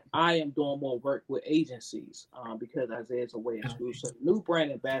myself, I am doing more work with agencies because Isaiah's away at school. So new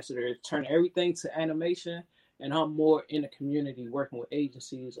brand ambassador is turning everything to animation, and I'm more in the community working with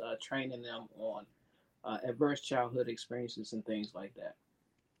agencies, training them on adverse childhood experiences and things like that.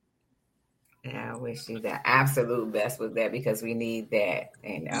 Yeah, I wish you the absolute best with that because we need that.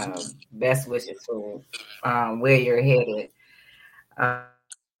 And best wishes for where you're headed.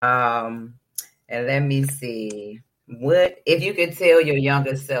 And let me see. What if you could tell your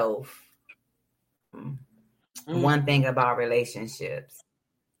younger self one thing about relationships?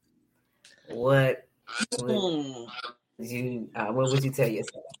 What would you tell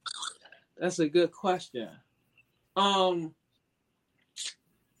yourself? That's a good question.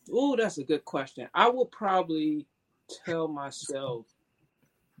 That's a good question. I will probably tell myself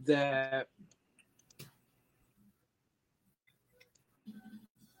that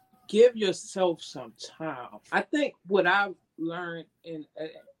give yourself some time. I think what I've learned in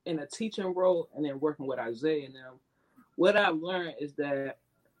a teaching role and then working with Isaiah and them, what I've learned is that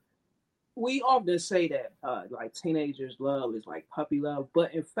we often say that like teenagers' love is like puppy love,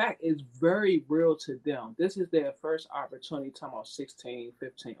 but in fact, it's very real to them. This is their first opportunity, talking about 16,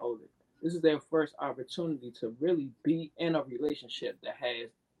 15, older. This is their first opportunity to really be in a relationship that has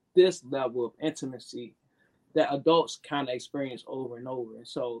this level of intimacy that adults kind of experience over and over. And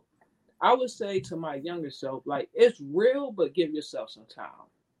so I would say to my younger self, like, it's real, but give yourself some time.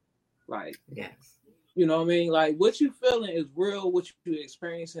 Like, yes. You know what I mean? Like, what you feeling is real. What you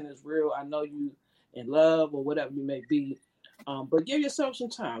experiencing is real. I know you in love or whatever you may be. But give yourself some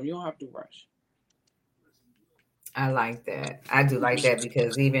time. You don't have to rush. I like that. I do like that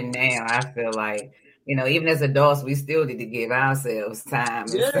because even now I feel like, even as adults, we still need to give ourselves time.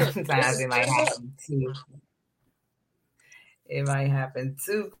 Yeah. And sometimes it might happen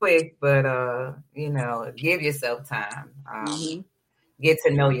too quick, but, give yourself time. Get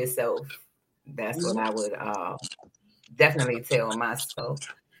to know yourself. That's what I would definitely tell myself.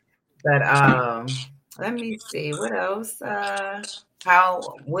 But let me see what else. How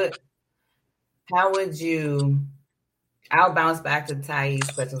would you? I'll bounce back to Thais'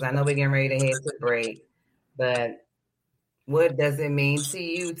 questions. I know we're getting ready to head to break, but what does it mean to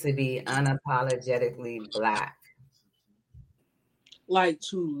you to be unapologetically Black? like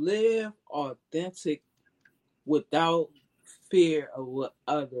to live authentic without fear of what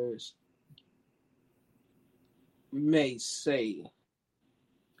others may say,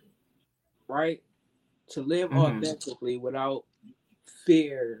 right? To live authentically without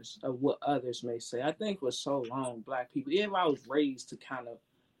fears of what others may say. I think for so long, Black people, even if I was raised to kind of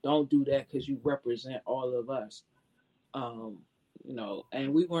don't do that because you represent all of us, you know,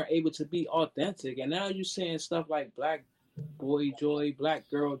 and we weren't able to be authentic. And now you're seeing stuff like Black boy joy, Black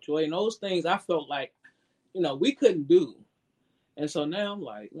girl joy, and those things I felt like, you know, we couldn't do. And so now I'm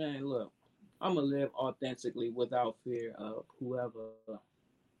like, man, look, I'm going to live authentically without fear of whoever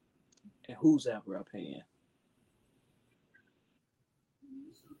and whose ever opinion.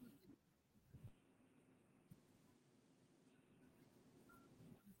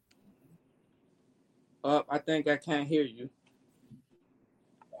 I think I can't hear you.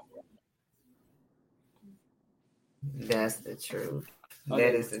 That's the truth. Okay.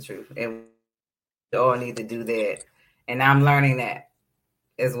 That is the truth. And we all need to do that. And I'm learning that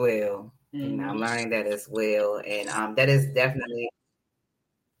as well. And I'm learning that as well. And that is definitely.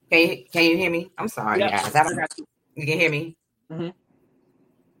 Can you hear me? I'm sorry, guys. You can hear me? Mm-hmm.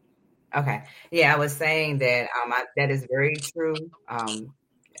 Okay. Yeah, I was saying that that is very true.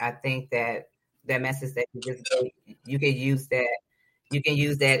 I think that message that you just gave, you can use that. You can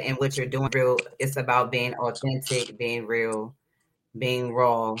use that in what you're doing. Real. It's about being authentic, being real, being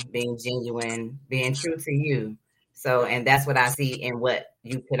raw, being genuine, being true to you. So, and that's what I see in what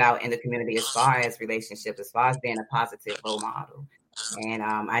you put out in the community as far as relationships, as far as being a positive role model. And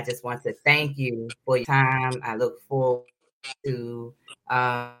I just want to thank you for your time. I look forward to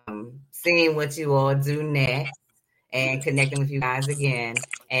seeing what you all do next and connecting with you guys again.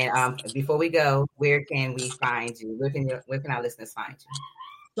 And before we go, where can we find you? Where can our listeners find you?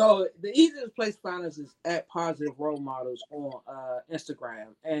 So the easiest place to find us is at Positive Role Models on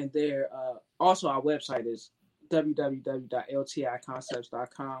Instagram. And there also our website is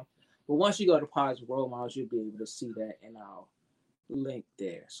www.lticoncepts.com. But once you go to Positive Role Models, you'll be able to see that in our link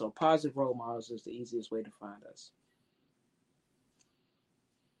there. So Positive Role Models is the easiest way to find us.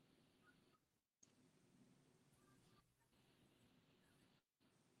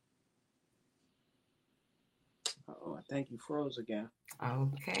 Oh, I think you froze again.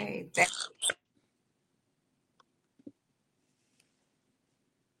 Okay.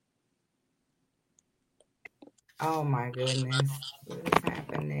 Oh my goodness. What is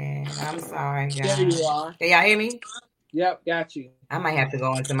happening? I'm sorry, guys. There you are. Can y'all hear me? Yep, got you. I might have to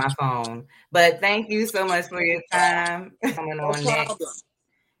go into my phone. But thank you so much for your time coming on next.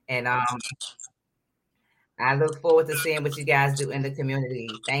 And I look forward to seeing what you guys do in the community.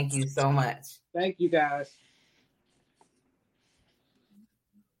 Thank you so much. Thank you, guys.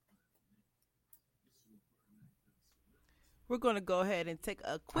 We're going to go ahead and take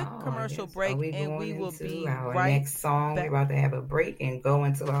a quick commercial break, and we will be our right next song. back. We're about to have a break and go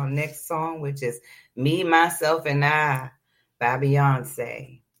into our next song, which is Me, Myself, and I by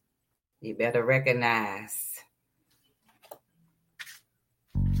Beyonce. You better recognize.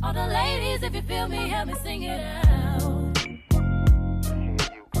 All the ladies, if you feel me, help me sing it out.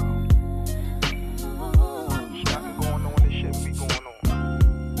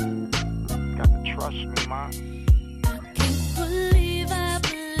 Trust me, man. I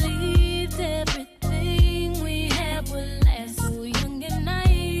believed everything we had would last. So young and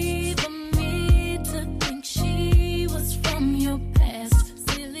naive of me to think she was from your past.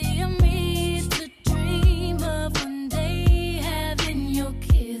 Silly of me to dream of one day having your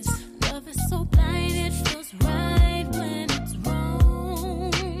kids. Love is so blind, it feels right when it's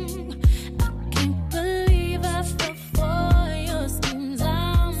wrong. I can't believe I fell for your schemes.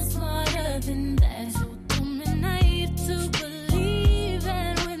 I'm smarter than that. So dumb and naive to believe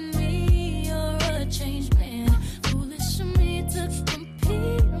that with me you're a changed man. Foolish of me to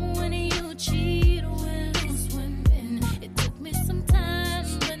compete when you cheat with loose women. It took me some time,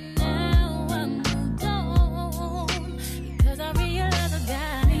 but now I'm moved on. Because I realize I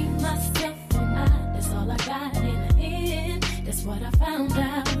got me, myself, and I. That's all I got in the end. That's what I found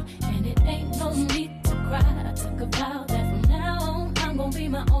out. And it ain't no need to cry. I took a vow that from now on I'm gonna be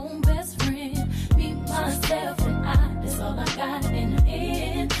my own best friend. Me, myself, and I. That's all I got in the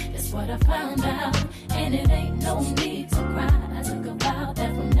end. That's what I found out. And it ain't no need to cry. I took a vow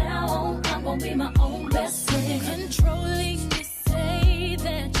that from now on I'm gonna be my own best friend. Controlling, you say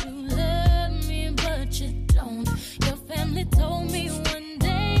that you love me, but you don't. Your family told me one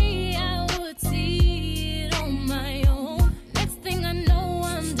day I would see it on my own. Next thing I know,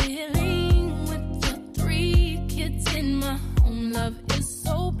 I'm dealing with your 3 kids in my home. Love is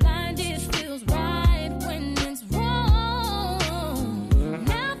so blind, it feels right when it's wrong.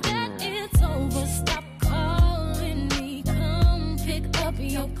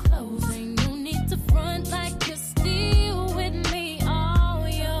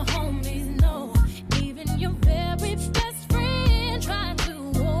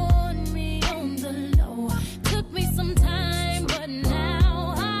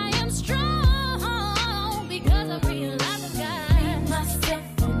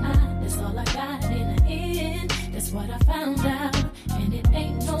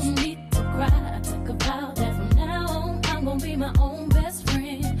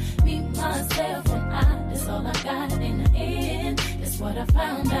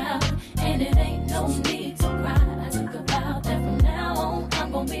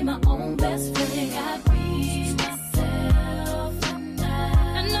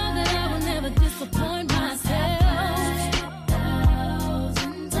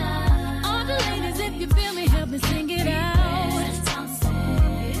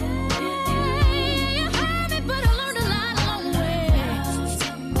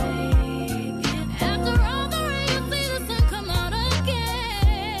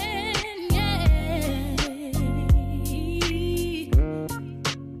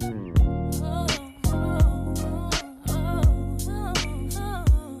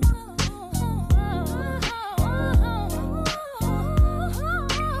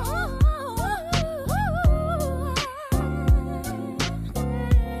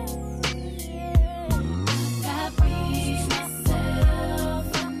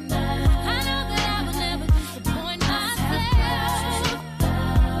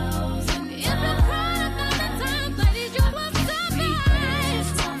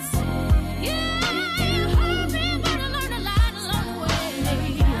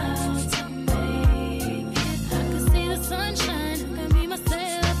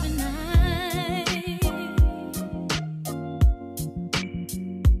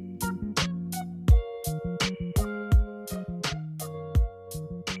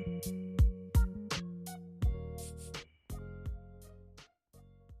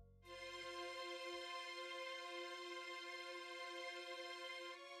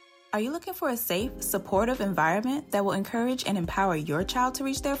 Are you looking for a safe, supportive environment that will encourage and empower your child to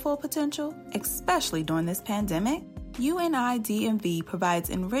reach their full potential, especially during this pandemic? UNI DMV provides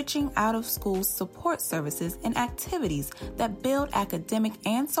enriching out-of-school support services and activities that build academic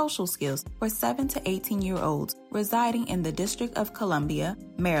and social skills for 7 to 18-year-olds residing in the District of Columbia,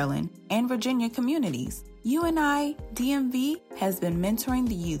 Maryland, and Virginia communities. UNI DMV has been mentoring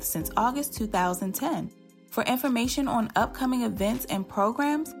the youth since August 2010. For information on upcoming events and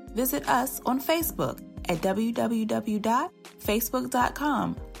programs, visit us on Facebook at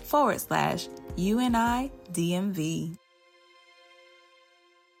www.facebook.com/UNI-DMV.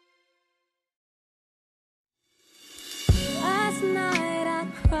 Last night I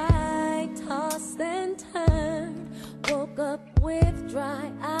cried, tossed and turned. Woke up with dry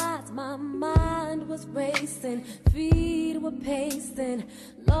eyes, my mind was racing, feet were pacing.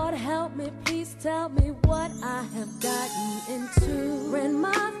 Lord help me, please tell me what I have gotten into. Ran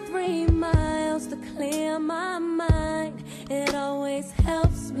my 3 miles to clear my mind. It always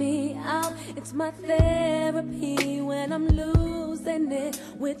helps me out. It's my therapy when I'm losing it,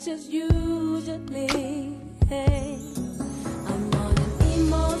 which is usually, hey. I'm on an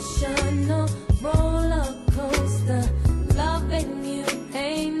emotional roller coaster. Loving you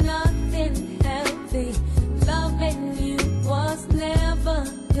ain't nothing healthy. Loving you was never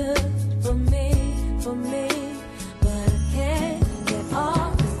good for me. But I can't get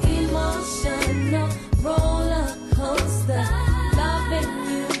off this emotional roller coaster. Loving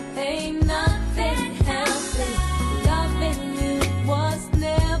you ain't nothing healthy. Loving you was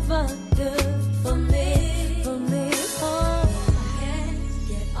never good for me. Oh, I can't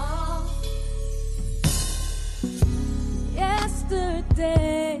get off.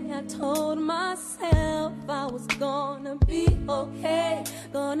 Yesterday I told myself I was gonna be okay,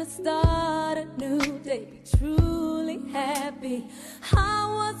 gonna start a new day, be truly happy. I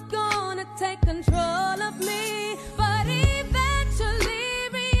was gonna take control of me, but eventually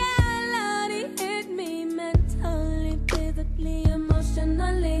reality hit me mentally, physically,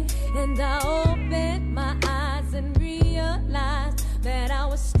 emotionally, and I opened my eyes and realized that I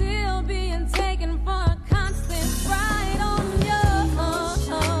was still being taken for a constant ride on your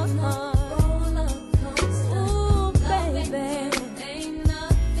ooh, baby. Ain't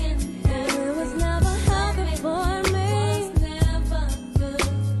nothing. It was never healthy for me.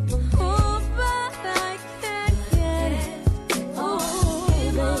 Ooh, but I can't get it. Ooh,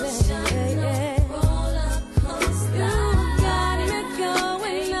 baby. You got me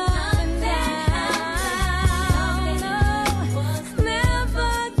going up and down. No,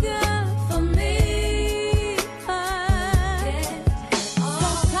 never good for me. So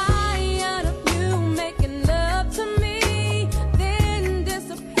tired of you making love to me, then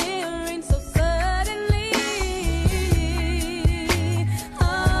disappearing so suddenly.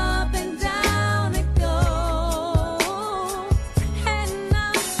 Up and down it goes, and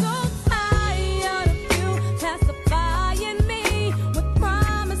I'm so tired of you pacifying me with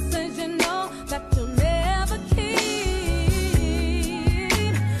promises you know that you'll never keep.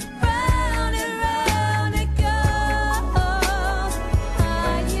 Round and round it goes. I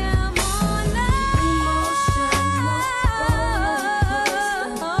am on a emotional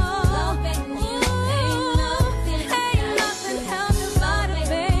loving you ain't nothing healthy about it,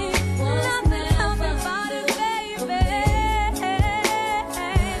 babe. Nothing healthy about it, baby.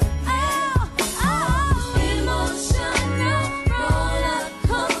 Emotional roller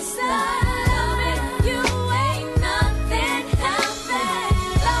coaster. Loving you ain't nothing healthy.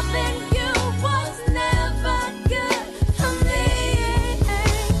 Loving you was never good for me,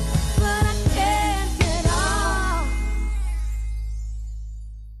 but I can't get off.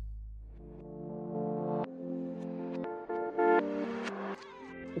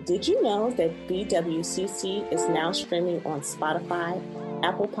 Did you know that BWCC is now streaming on Spotify,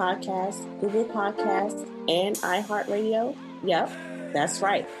 Apple Podcasts, Google Podcasts, and iHeartRadio? Yep, that's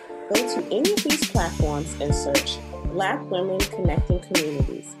right. Go to any of these platforms and search Black Women Connecting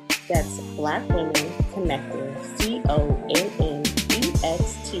Communities. That's Black Women Connecting, CONNEXTING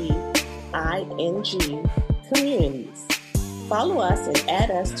Communities. Follow us and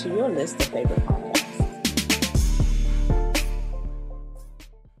add us to your list of favorite podcasts.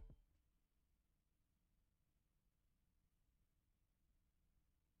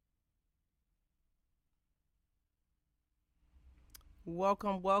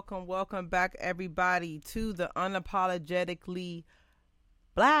 Welcome back, everybody, to the Unapologetically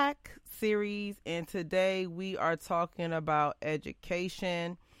Black series. And today we are talking about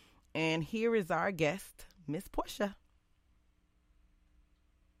education. And here is our guest, Miss Portia.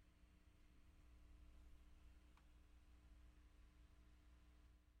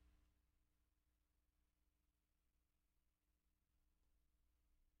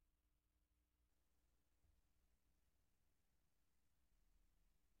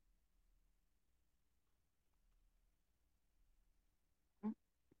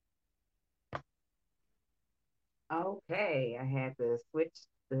 Okay, I had to switch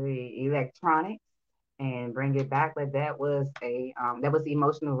the electronics and bring it back, but that was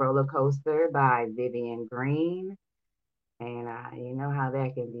Emotional Roller Coaster by Vivian Green. And you know how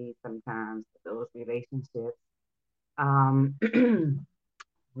that can be sometimes, those relationships.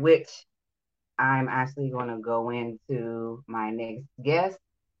 Which I'm actually going to go into my next guest.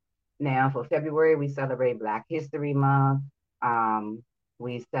 Now, for February, we celebrate Black History Month.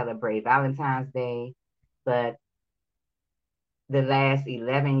 We celebrate Valentine's Day. But the last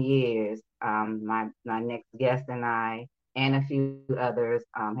 11 years, my next guest and I, and a few others,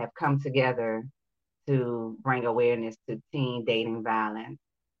 have come together to bring awareness to teen dating violence.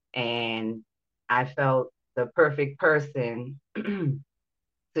 And I felt the perfect person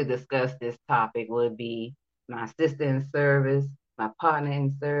to discuss this topic would be my sister in service, my partner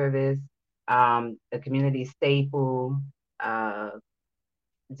in service, a community staple,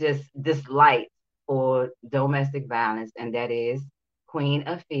 just this light for domestic violence, and that is Queen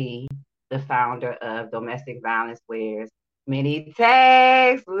Afee, the founder of Domestic Violence Wears Many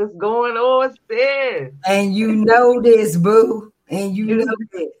Tags. What's going on, sis? And you know this, boo. And you know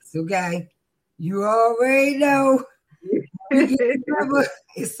this, okay? You already know.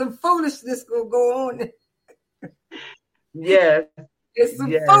 It's some foolishness gonna go on. Yes. It's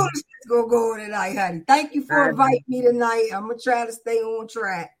some foolishness gonna go on tonight, honey. Thank you for inviting me tonight. I'm gonna try to stay on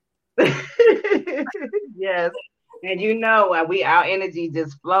track. Yes. And you know, our energy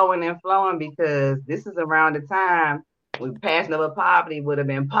just flowing and flowing, because this is around the time when Passion Over Poverty would have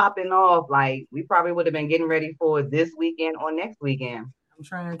been popping off. Like, we probably would have been getting ready for this weekend or next weekend. I'm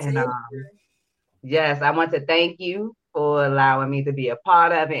trying to tell you. Yes, I want to thank you for allowing me to be a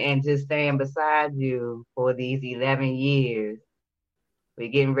part of it and just staying beside you for these 11 years. We're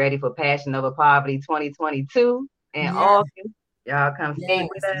getting ready for Passion Over Poverty 2022 in August. Y'all come skate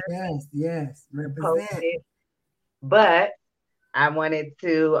with us. Yes, represent. But I wanted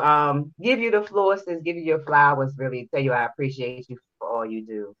to give you the floor, sis, give you your flowers, really tell you I appreciate you for all you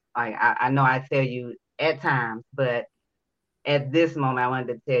do. I know I tell you at times, but at this moment, I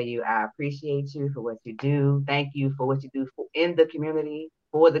wanted to tell you I appreciate you for what you do. Thank you for what you do in the community,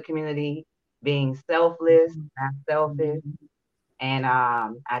 for the community, being selfless, not selfish. And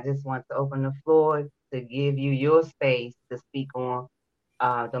I just want to open the floor to give you your space to speak on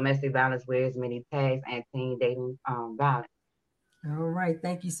Domestic Violence Wears Many Tags and teen dating violence. All right.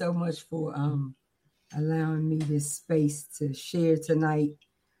 Thank you so much for allowing me this space to share tonight.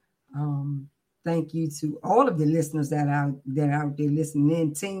 Thank you to all of the listeners that are out there listening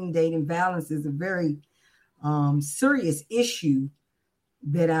in. Teen dating violence is a very serious issue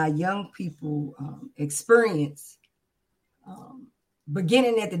that our young people experience,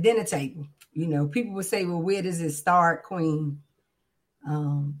 beginning at the dinner table. You know, people would say, well, where does it start, Queen?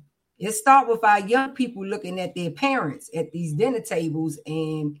 It starts with our young people looking at their parents at these dinner tables,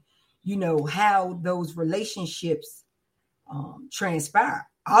 and, you know, how those relationships transpire.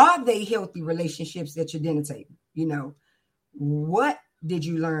 Are they healthy relationships at your dinner table? You know, what did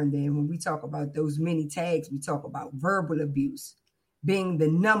you learn there? When we talk about those many tags, we talk about verbal abuse being the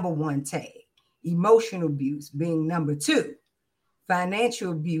number one tag, emotional abuse being number 2,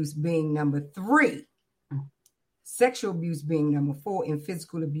 financial abuse being number 3, sexual abuse being number 4, and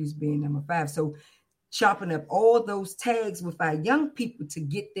physical abuse being number 5. So chopping up all those tags with our young people to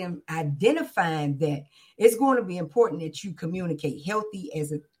get them identifying that it's going to be important that you communicate healthy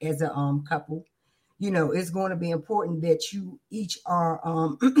as a couple. You know, it's going to be important that you each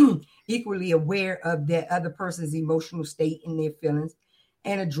are equally aware of that other person's emotional state and their feelings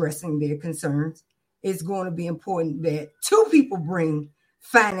and addressing their concerns. It's going to be important that 2 people bring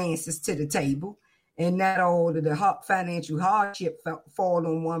finances to the table and not all of the financial hardship fall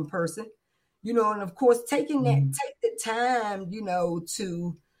on one person. You know, and of course, take the time, you know,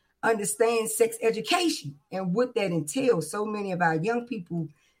 to understand sex education and what that entails. So many of our young people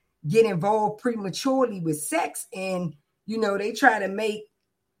get involved prematurely with sex, and, you know, they try to make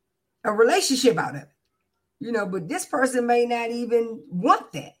a relationship out of it, you know, but this person may not even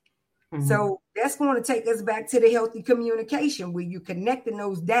want that. Mm-hmm. So that's going to take us back to the healthy communication, where you're connecting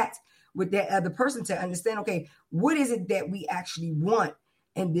those dots with that other person to understand, okay, what is it that we actually want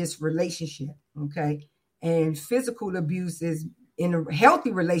in this relationship? Okay. And physical abuse is, in a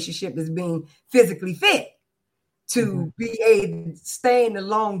healthy relationship, is being physically fit to be able to stay in the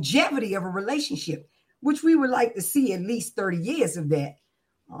longevity of a relationship, which we would like to see at least 30 years of that,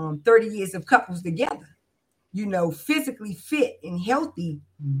 30 years of couples together, you know, physically fit and healthy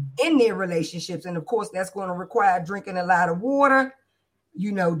in their relationships. And of course, that's going to require drinking a lot of water,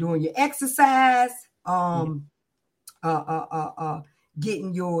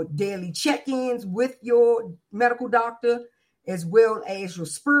 getting your daily check-ins with your medical doctor, as well as your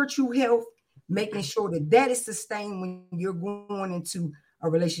spiritual health, making sure that is sustained when you're going into a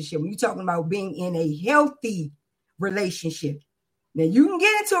relationship. When you're talking about being in a healthy relationship. Now, you can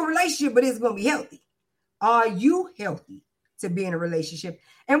get into a relationship, but it's going to be healthy. Are you healthy to be in a relationship?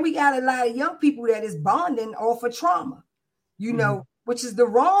 And we got a lot of young people that is bonding off of trauma, which is the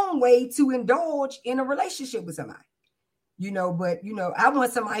wrong way to indulge in a relationship with somebody. But I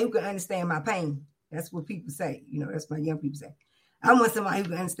want somebody who can understand my pain. That's what people say. That's what young people say. I want somebody who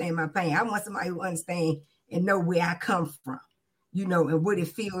can understand my pain. I want somebody who understand and know where I come from, and what it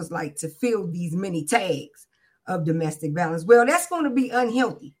feels like to feel these many tags of domestic violence. Well, that's going to be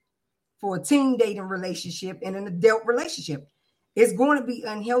unhealthy for a teen dating relationship and an adult relationship. It's going to be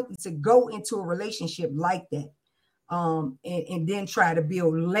unhealthy to go into a relationship like that, and then try to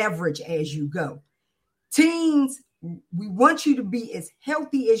build leverage as you go. Teens, we want you to be as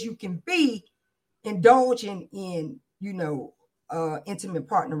healthy as you can be, indulging in, intimate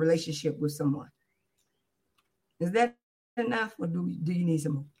partner relationship with someone. Is that enough, or do you need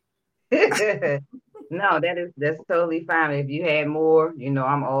some more? No, that's totally fine. If you had more,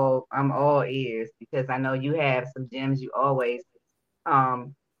 I'm all ears, because I know you have some gems you always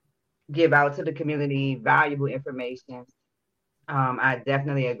give out to the community, valuable information. I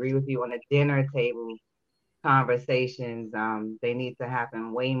definitely agree with you on the dinner table conversations. They need to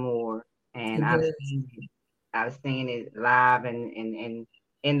happen way more, and I've seen it live and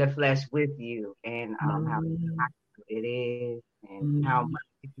in the flesh with you, and how it is, and how much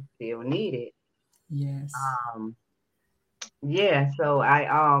people still need it. Yes. So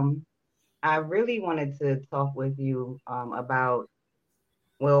I really wanted to talk with you about,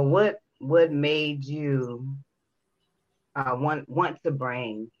 well, what made you want to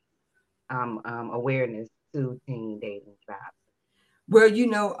bring awareness to teen dating violence?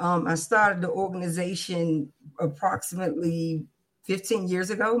 Well, I started the organization approximately 15 years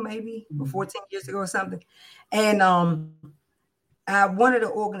ago, maybe, or 14 years ago or something. And I wanted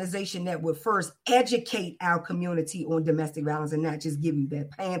an organization that would first educate our community on domestic violence and not just give you that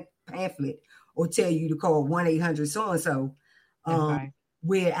pamphlet or tell you to call 1-800 so-and-so.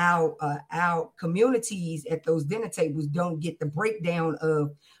 Where our communities at those dinner tables don't get the breakdown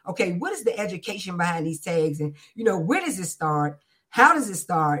of, okay, what is the education behind these tags? And, where does it start? How does it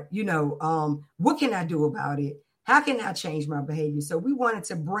start? What can I do about it? How can I change my behavior? So we wanted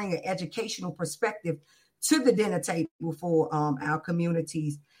to bring an educational perspective to the dinner table for our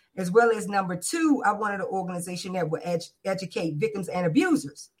communities, as well as number two, I wanted an organization that would educate victims and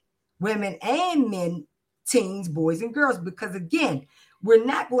abusers, women and men, teens, boys and girls, because again, we're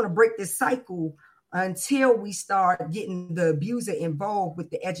not going to break this cycle until we start getting the abuser involved with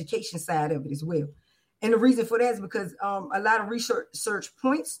the education side of it as well. And the reason for that is because a lot of research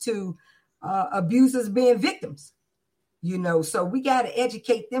points to abusers being victims, so we got to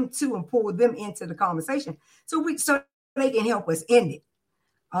educate them too and pull them into the conversation so they can help us end it.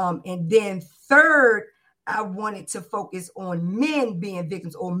 And then third, I wanted to focus on men being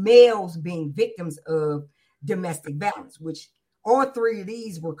victims or males being victims of domestic violence, which all three of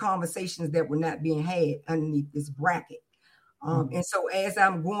these were conversations that were not being had underneath this bracket. And so as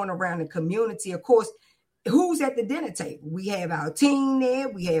I'm going around the community, of course, who's at the dinner table? We have our teen there.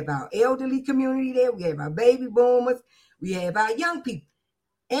 We have our elderly community there. We have our baby boomers. We have our young people.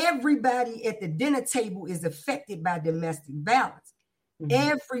 Everybody at the dinner table is affected by domestic violence.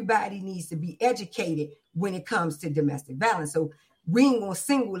 Everybody needs to be educated when it comes to domestic violence. So we ain't going to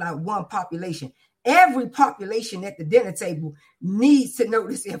single out one population. Every population at the dinner table needs to know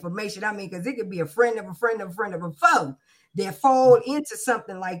this information. I mean, because it could be a friend of a friend of a friend of a foe that fall into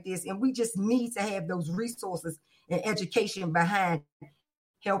something like this. And we just need to have those resources and education behind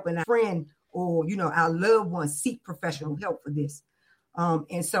helping our friend or, our loved ones seek professional help for this.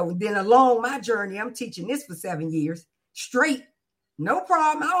 And so then along my journey, I'm teaching this for 7 years straight. No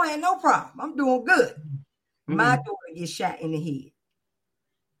problem. I don't have no problem. I'm doing good. My daughter gets shot in the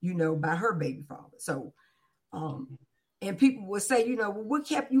head, by her baby father. So, and people will say, well, what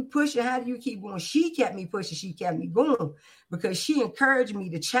kept you pushing? How do you keep going? She kept me pushing. She kept me going because she encouraged me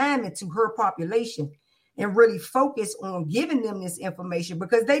to chime into her population and really focus on giving them this information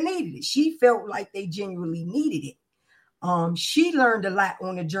because they needed it. She felt like they genuinely needed it. She learned a lot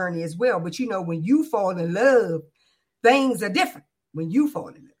on the journey as well. But, when you fall in love, things are different when you fall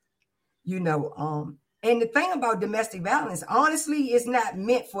in love, And the thing about domestic violence, honestly, it's not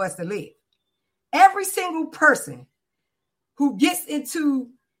meant for us to live. Every single person who gets into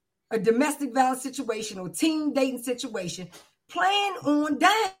a domestic violence situation or teen dating situation, plan on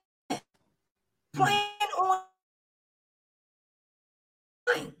dying. Plan on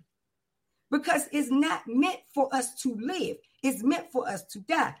mind. Because it's not meant for us to live. It's meant for us to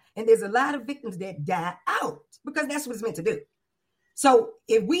die. And there's a lot of victims that die out because that's what it's meant to do. So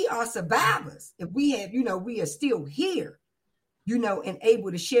if we are survivors, if we have, we are still here, and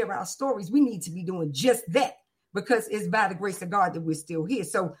able to share our stories, we need to be doing just that because it's by the grace of God that we're still here.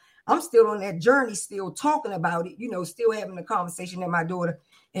 So I'm still on that journey, still talking about it, still having the conversation that my daughter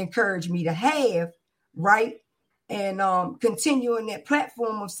encouraged me to have, right? And continuing that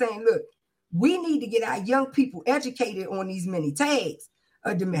platform of saying, look, we need to get our young people educated on these many tags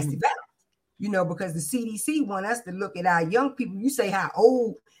of domestic violence, because the CDC want us to look at our young people. You say, how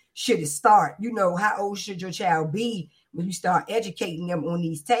old should it start? How old should your child be when you start educating them on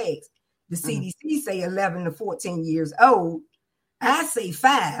these tags? The CDC say 11 to 14 years old. I say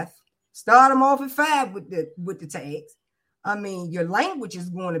 5. Start them off at 5 with the tags. I mean, your language is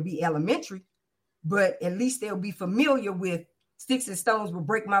going to be elementary, but at least they'll be familiar with sticks and stones will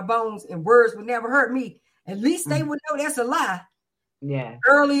break my bones and words will never hurt me. At least they would know that's a lie. Yeah.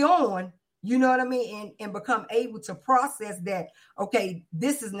 Early on, you know what I mean? And become able to process that, okay,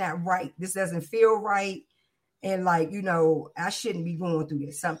 this is not right. This doesn't feel right. And I shouldn't be going through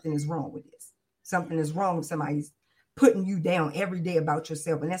this. Something is wrong with this. Something is wrong with somebody's putting you down every day about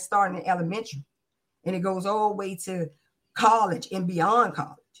yourself. And that's starting in elementary. And it goes all the way to college and beyond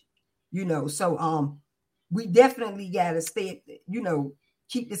college, So we definitely got to stay,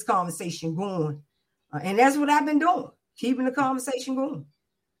 keep this conversation going. And that's what I've been doing, keeping the conversation going.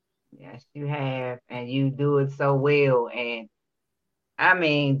 Yes, you have. And you do it so well. And I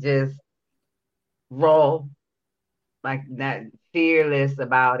mean, just raw, like that, fearless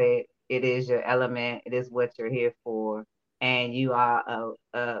about it. It is your element. It is what you're here for. And you are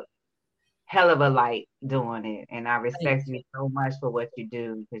a hell of a light doing it. And I respect you so much for what you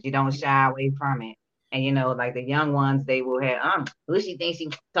do because you don't shy away from it. And, like the young ones, they will have, who she thinks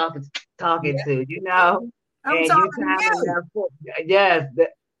she's talking to, I'm and talking you time to you. enough for, yes,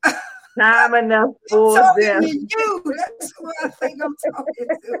 time enough for them. To you. That's who I think I'm talking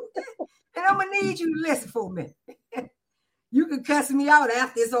to. And I'm going to need you to listen for a minute. You can cuss me out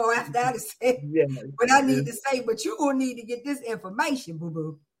after it's all after I say what I need to say, but you're going to need to get this information,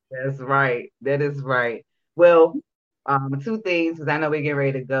 boo-boo. That's right. That is right. Well, 2 things, because I know we're getting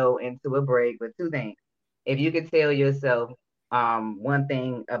ready to go into a break, but 2 things. If you could tell yourself one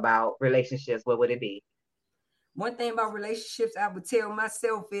thing about relationships, what would it be? One thing about relationships I would tell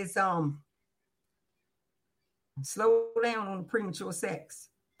myself is slow down on the premature sex.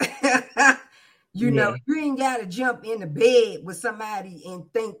 You ain't got to jump in the bed with somebody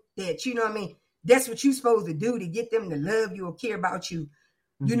and think that, that's what you're supposed to do to get them to love you or care about you,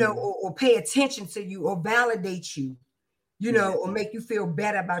 or pay attention to you or validate you, or make you feel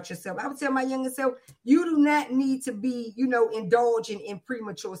better about yourself. I would tell my younger self, you do not need to be, indulging in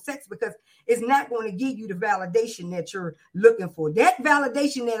premature sex because it's not going to give you the validation that you're looking for. That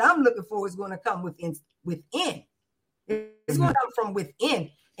validation that I'm looking for is going to come within. It's going to come from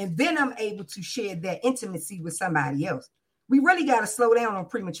within. And then I'm able to share that intimacy with somebody else. We really got to slow down on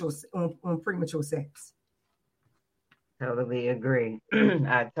premature sex. Totally agree.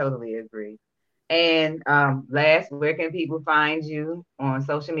 I totally agree. And last, where can people find you on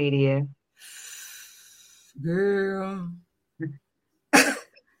social media? Girl.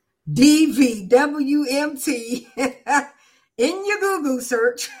 DVWMT in your Google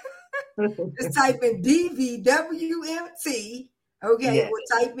search. Just type in DVWMT. Okay,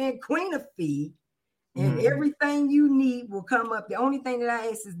 We'll type in Queen of Fee, and everything you need will come up. The only thing that I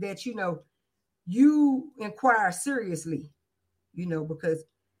ask is that, you inquire seriously, because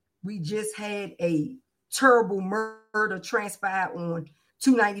we just had a terrible murder transpire on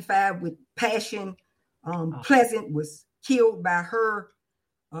 295 with Passion. Pleasant was killed by her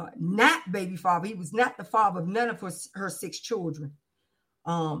not baby father. He was not the father of none of her 6 children.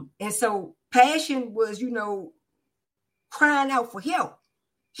 And so Passion was, crying out for help.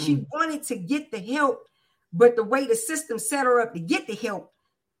 She wanted to get the help, but the way the system set her up to get the help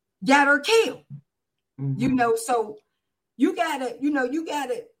got her killed. So you gotta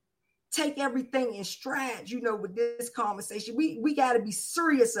take everything in stride, with this conversation. We gotta be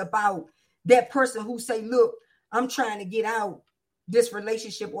serious about that person who say, look, I'm trying to get out this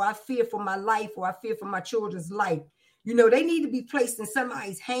relationship, or I fear for my life, or I fear for my children's life. They need to be placed in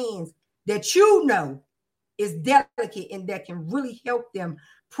somebody's hands that is delicate and that can really help them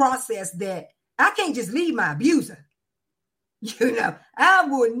process that. I can't just leave my abuser. I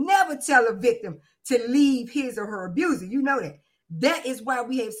will never tell a victim to leave his or her abuser. That. That is why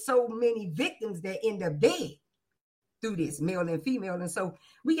we have so many victims that end up dead through this, male and female. And so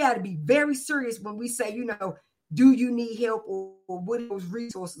we got to be very serious when we say, do you need help, or what are those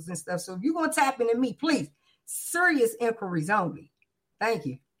resources and stuff. So if you're going to tap into me, please, serious inquiries only. Thank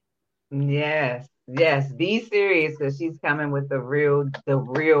you. Yes, be serious, because she's coming with the real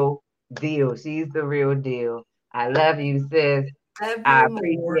deal. She's the real deal. I love you, sis. I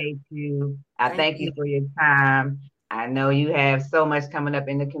appreciate you. I thank you for your time. I know you have so much coming up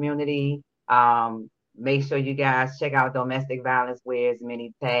in the community. Make sure you guys check out Domestic Violence Wears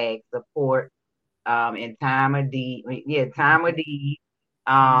Many Tags support in time of need.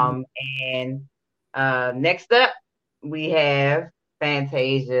 And next up we have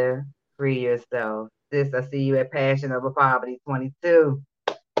Fantasia, Free Yourself. Sis, I see you at Passion Over Poverty 22.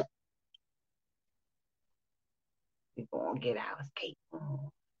 We're gonna get our skate on.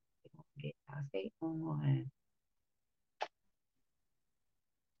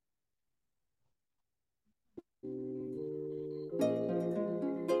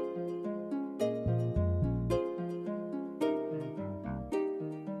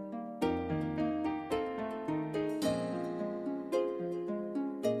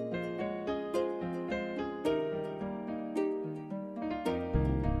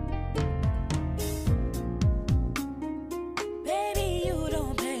 Baby, you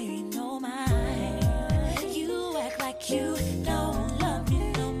don't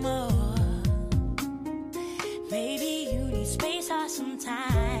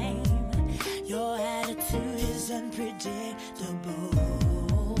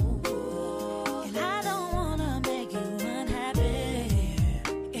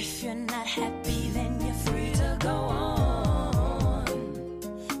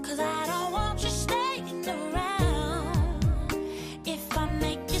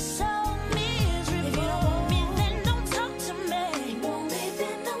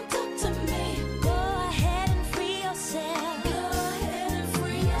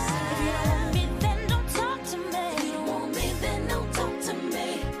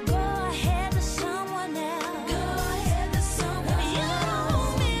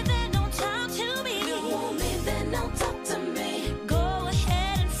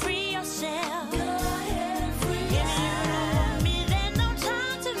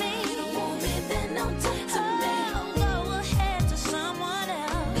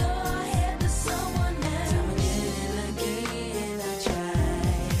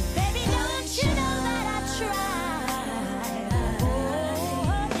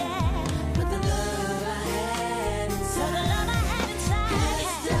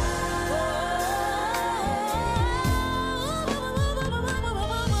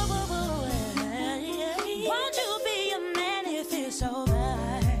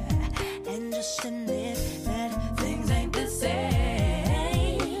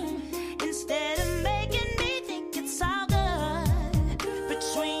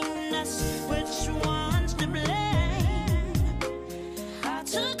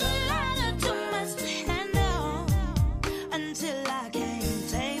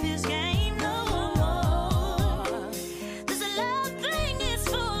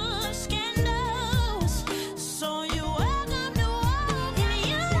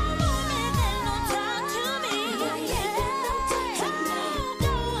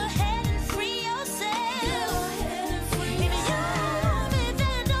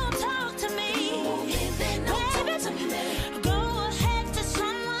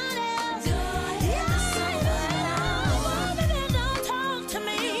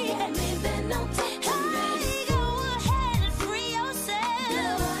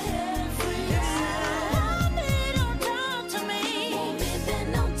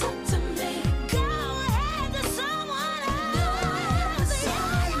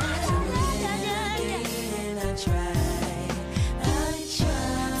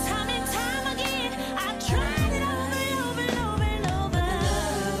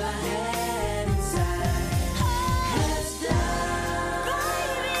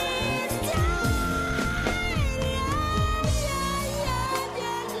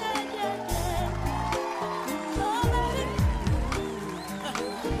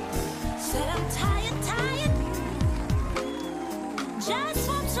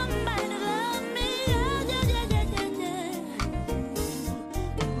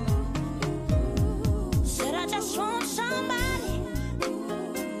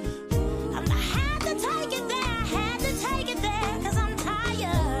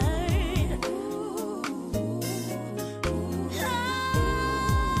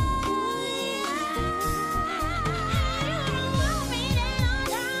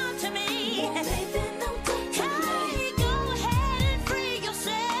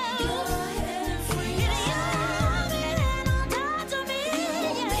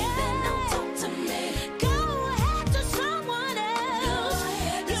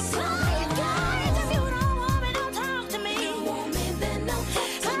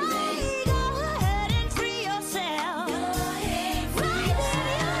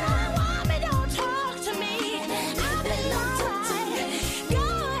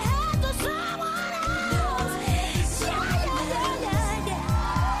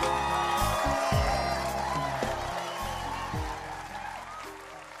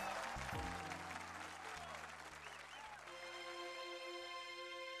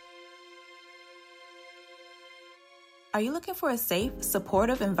Are you looking for a safe,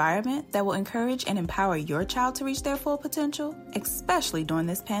 supportive environment that will encourage and empower your child to reach their full potential, especially during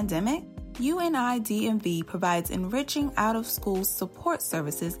this pandemic? UNI DMV provides enriching out-of-school support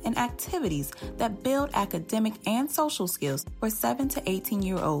services and activities that build academic and social skills for 7 to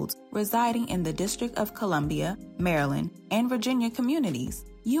 18-year-olds residing in the District of Columbia, Maryland, and Virginia communities.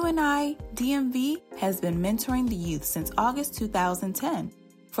 UNI DMV has been mentoring the youth since August 2010.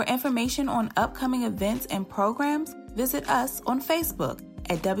 For information on upcoming events and programs, visit us on Facebook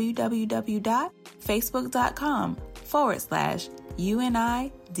at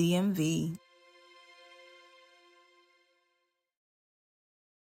www.facebook.com/UNI-DMV.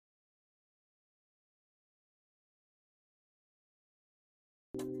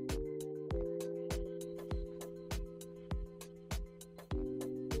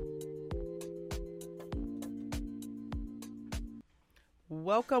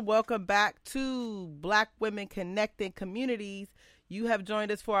 Welcome back to Black Women Connecting Communities. You have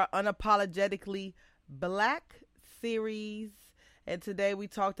joined us for our Unapologetically Black series. And today we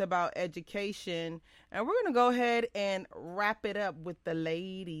talked about education. And we're going to go ahead and wrap it up with the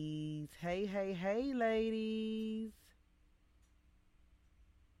ladies. Hey, ladies.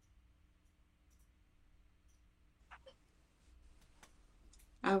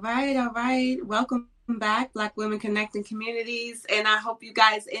 All right. Welcome back, Black Women Connecting Communities. And I hope you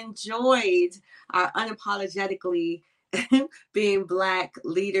guys enjoyed our Unapologetically Being Black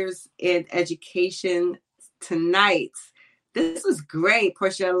Leaders in Education tonight. This was great,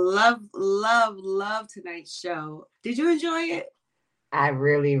 Portia. Love tonight's show. Did you enjoy it? I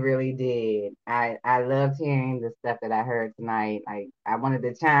really, really did. I loved hearing the stuff that I heard tonight. Like, I wanted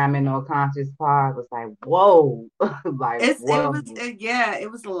to chime in on Conscious Part. It was like, whoa. It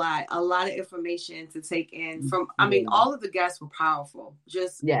was a lot of information to take in from, all of the guests were powerful,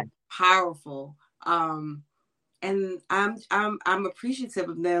 just powerful. And I'm appreciative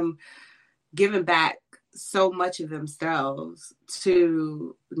of them giving back so much of themselves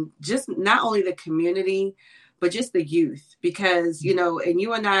to just not only the community, but just the youth, because, and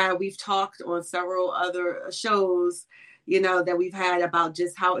you and I, we've talked on several other shows, that we've had about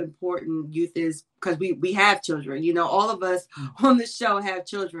just how important youth is, because we have children, all of us on the show have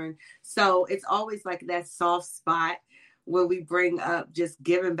children. So it's always like that soft spot where we bring up just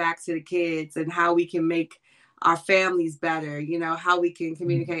giving back to the kids and how we can make our families better, how we can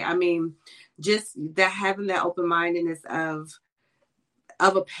communicate. Just that, having that open-mindedness of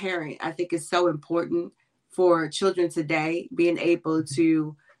a parent, I think is so important for children today, being able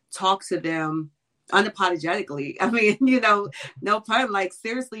to talk to them unapologetically. No pun, like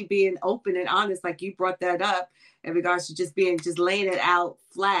seriously being open and honest, like you brought that up in regards to just laying it out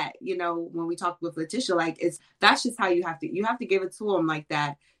flat. When we talked with Letitia, that's just how you have to give it to them like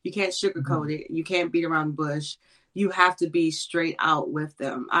that. You can't sugarcoat it. You can't beat around the bush. You have to be straight out with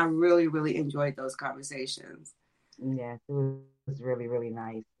them. I really, really enjoyed those conversations. Yes, it was really, really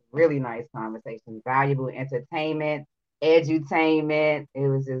nice. Really nice conversation. Valuable entertainment, edutainment. It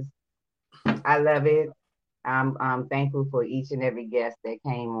was just, I love it. I'm thankful for each and every guest that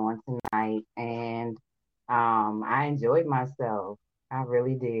came on tonight. And I enjoyed myself. I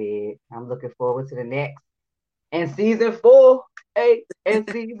really did. I'm looking forward to the next. And season 4. Okay,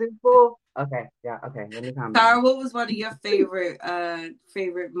 yeah, okay. Let me comment. Tara, what was one of your favorite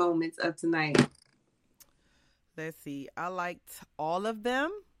moments of tonight? Let's see. I liked all of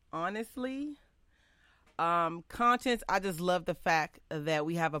them, honestly. Conscience, I just love the fact that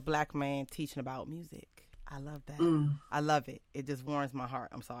we have a Black man teaching about music. I love that. I love it. It just warms my heart.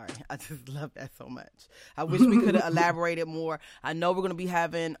 I'm sorry. I just love that so much. I wish we could have elaborated more. I know we're going to be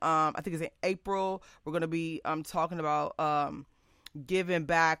having, I think it's in April, we're going to be talking about giving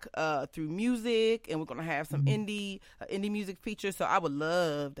back through music, and we're going to have some indie music features. So I would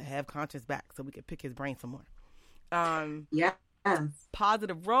love to have Conscience back so we could pick his brain some more.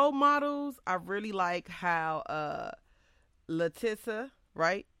 Positive role models. I really like how Letitia,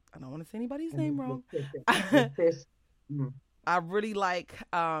 right? I don't want to say anybody's name wrong. I really like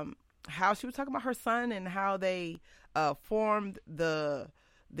how she was talking about her son and how they formed their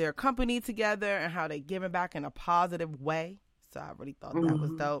company together and how they giving back in a positive way. So I really thought that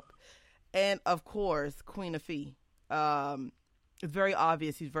was dope. And of course, Queen Afee. It's very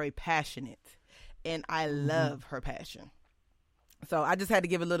obvious she's very passionate, and I love her passion. So I just had to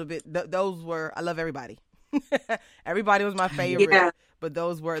give a little bit. I love everybody. Everybody was my favorite, but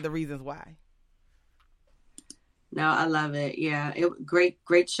those were the reasons why. No, I love it. Yeah,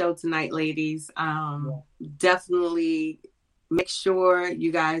 great show tonight, ladies. Definitely make sure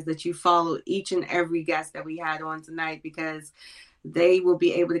you guys that you follow each and every guest that we had on tonight, because they will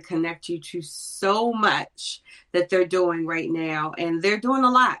be able to connect you to so much that they're doing right now. And they're doing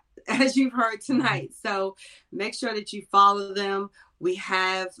a lot, as you've heard tonight. So make sure that you follow them. We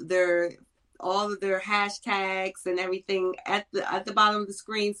have all of their hashtags and everything at the bottom of the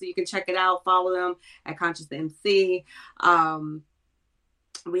screen, so you can check it out. Follow them at Conscious MC.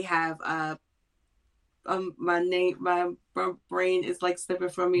 We have my brain is like slipping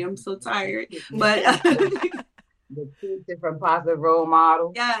from me. I'm so tired. But the teacher from Positive Role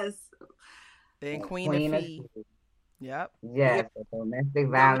Model. Yes. Then Queen of Fee. Yep. Yes. Domestic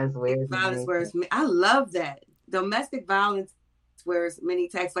violence wears. I love that. Domestic violence wears many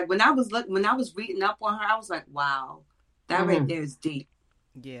texts. Like when I was reading up on her, I was like, wow, that right there is deep.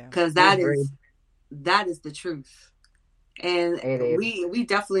 Yeah. Because that is the truth. And we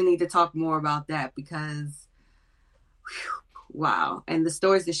definitely need to talk more about that because wow. And the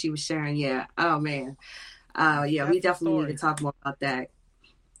stories that she was sharing, yeah. Oh man. We definitely need to talk more about that.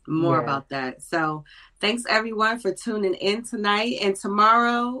 About that. So thanks everyone for tuning in tonight. And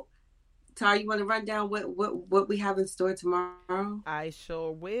tomorrow, Tara, you want to run down what we have in store tomorrow? I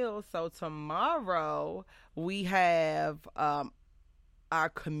sure will. So tomorrow we have our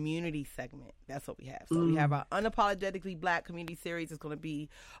community segment. That's what we have. So we have our Unapologetically Black community series. It's going to be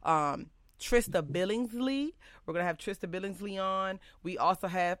Trista Billingsley. We're going to have Trista Billingsley on. We also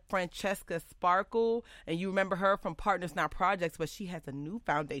have Francesca Sparkle, and you remember her from Partners Not Projects, but she has a new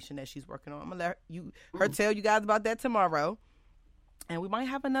foundation that she's working on. I'm going to let her tell you guys about that tomorrow. And we might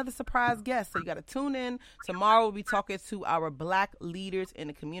have another surprise guest, so you got to tune in. Tomorrow we'll be talking to our Black leaders in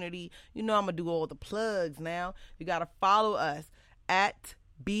the community. You know I'm going to do all the plugs now. You got to follow us at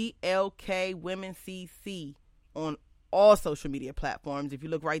BLK Women CC on all social media platforms. If you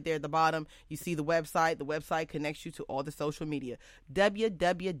look right there at the bottom, you see the website. The website connects you to all the social media.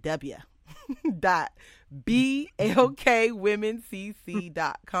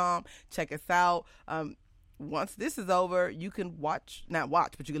 www.blkwomencc.com. Check us out. Once this is over, you can but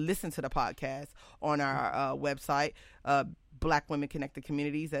you can listen to the podcast on our website, Black Women Connected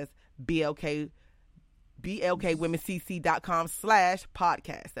Communities, as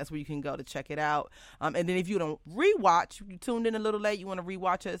blkwomencc.com/podcast. That's where you can go to check it out. And then if you don't rewatch, you tuned in a little late, you want to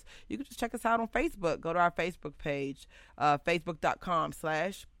rewatch us, you can just check us out on Facebook. Go to our Facebook page,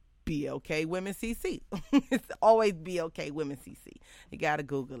 facebook.com/BLKWomenCC. It's always BLKWomenCC. You got to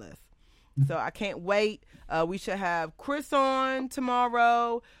Google us. So I can't wait. We should have Chris on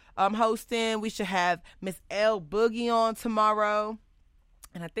tomorrow hosting. We should have Miss L Boogie on tomorrow.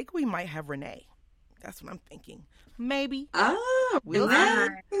 And I think we might have Renee. That's what I'm thinking. Maybe. Oh, we'll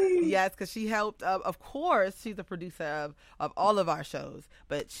see. Yes, because she helped. Of course, she's the producer of all of our shows.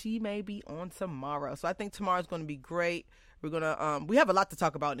 But she may be on tomorrow. So I think tomorrow's going to be great. We're going to, we have a lot to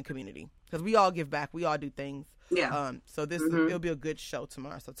talk about in the community. Because we all give back. We all do things. Yeah. So it'll be a good show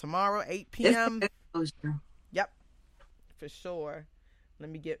tomorrow. So tomorrow, 8 p.m. Yep. For sure. Let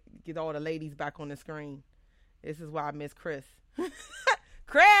me get all the ladies back on the screen. This is why I miss Chris.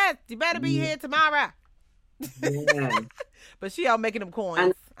 Chris, you better be here tomorrow. Yeah. But she out making them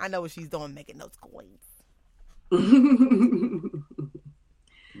coins. I know what she's doing, making those coins.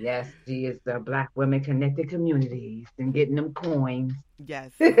 Yes, she is the Black Women Connected Communities and getting them coins.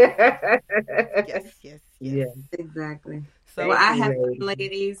 Yes. Yes. Exactly. So I have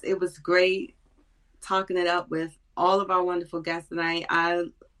ladies. It was great talking it up with all of our wonderful guests tonight.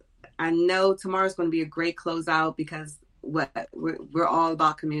 I know tomorrow's going to be a great closeout because we're all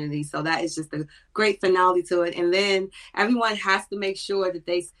about community. So that is just a great finale to it. And then everyone has to make sure that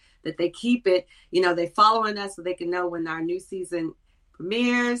they keep it. They following us so they can know when our new season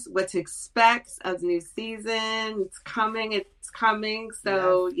premieres, what to expect of the new season. It's coming.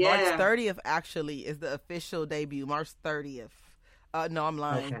 So March 30th actually is the official debut. March 30th. No, I'm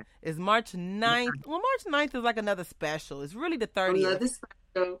lying. Okay. It's March 9th. Well, March 9th is like another special. It's really the 30th. Another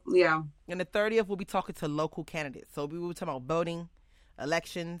special, yeah. And the 30th, we'll be talking to local candidates. So we will be talking about voting,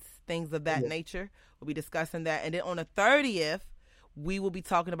 elections, things of that nature. We'll be discussing that. And then on the 30th, we will be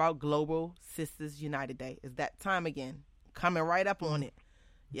talking about Global Sisters United Day. It's that time again. Coming right up on it.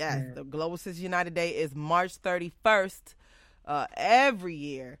 Yes, the Global Sisters United Day is March 31st every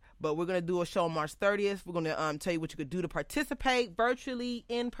year. But we're going to do a show on March 30th. We're going to tell you what you could do to participate virtually,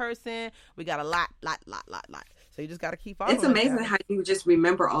 in person. We got a lot. So you just got to keep following. It's amazing how you just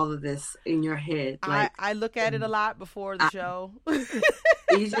remember all of this in your head. Like, I look at it a lot before the show.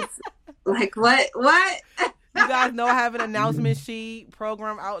 You just like, what? You guys know I have an announcement sheet,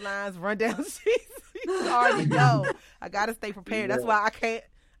 program outlines, rundown sheets. You already know. I got to stay prepared. That's why I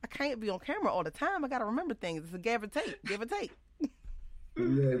can't be on camera all the time. I got to remember things. It's a give and take.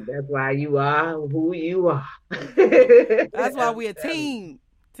 Yeah, that's why you are who you are. That's why we're a team.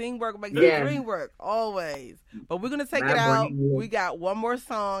 Teamwork makes the dream work, always. But we're going to take it out. We got one more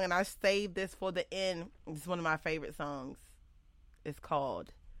song, and I saved this for the end. It's one of my favorite songs. It's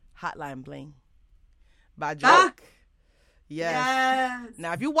called Hotline Bling by Drake. Yes.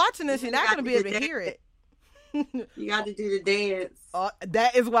 Now, if you're watching this, you're not going to be able to hear it. You got to do the dance.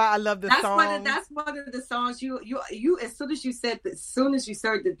 That is why I love this song. That's one of the songs you as soon as you said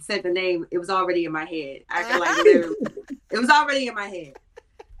said the name, it was already in my head. I feel like it was already in my head.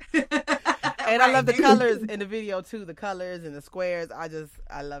 And I love the colors in the video too. The colors and the squares. I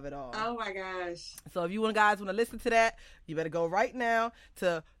love it all. Oh my gosh. So if you guys want to listen to that, you better go right now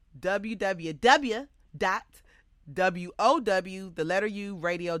to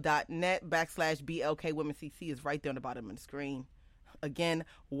www.radio.net/BLK Women CC is right there on the bottom of the screen. Again,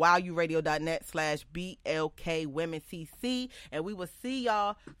 wowuradio.net/BLK Women CC. And we will see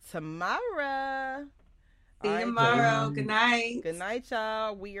y'all tomorrow. See you tomorrow. Good night. Good night,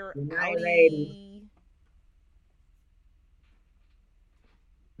 y'all. We are Good night, ladies.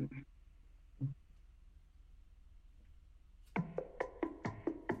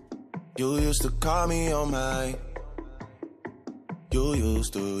 You used to call me on my. You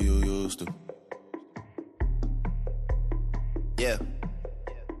used to. Yeah.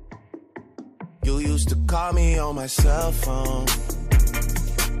 You used to call me on my cell phone.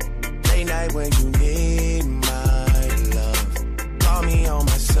 Late night when you need my love. Call me on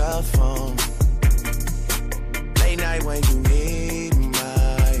my cell phone. Late night when you need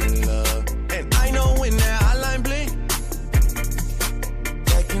my love. And I know when that hotline blink,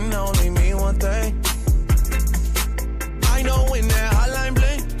 that can only mean one thing. I know when that hotline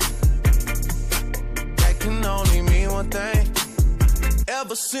blink, that can only mean one thing.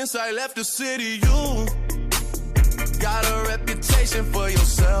 Ever since I left the city, you got a reputation for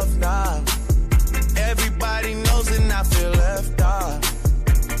yourself now. Everybody knows and I feel left out.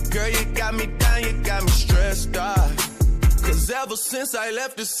 Girl, you got me down, you got me stressed out. Cause ever since I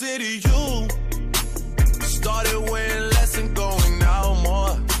left the city, you started wearing less and going out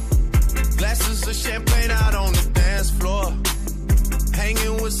more. Glasses of champagne out on the dance floor.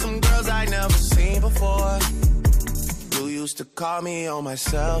 Hanging with some girls I never seen before. You used to call me on my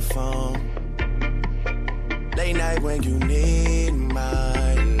cell phone. Late night when you need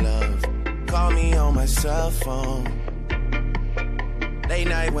my love. Call me on my cell phone. Late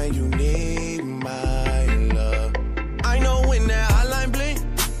night when you need my love. I know when that hotline blink,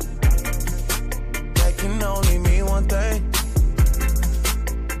 that can only mean one thing.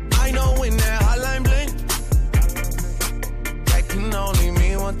 I know when that hotline blink, that can only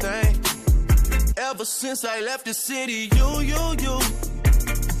mean one thing. Ever since I left the city,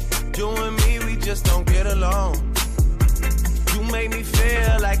 you and me, we just don't get along. You make me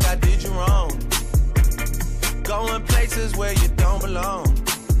feel like I did you wrong. Going places where you don't belong.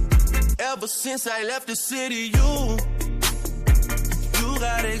 Ever since I left the city, you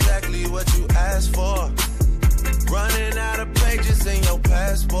got exactly what you asked for. Running out of pages in your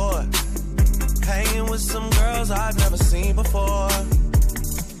passport. Hanging with some girls I've never seen before.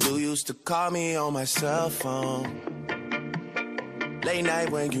 You used to call me on my cell phone. Late night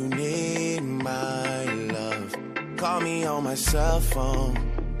when you need my love. Call me on my cell phone.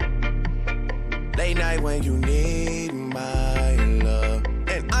 Late night when you need my love.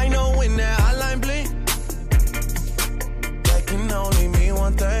 And I know when that hotline blink, that can only mean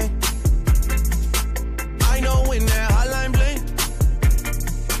one thing. I know when that hotline blink,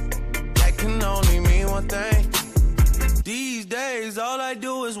 that can only mean one thing. These days, all I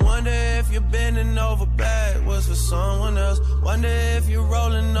do is wonder if you're bending over backwards for someone else. Wonder if you're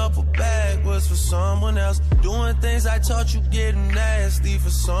rolling up a backwards for someone else. Doing things I taught you getting nasty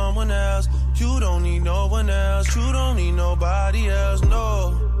for someone else. You don't need no one else. You don't need nobody else,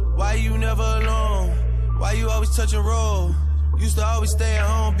 no. Why you never alone? Why you always touch and roll? Used to always stay at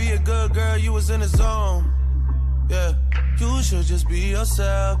home, be a good girl, you was in the zone. Yeah, you should just be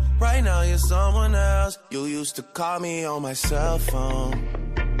yourself. Right now you're someone else. You used to call me on my cell phone.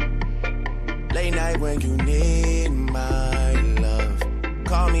 Late night when you need my love.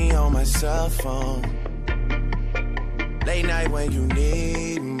 Call me on my cell phone. Late night when you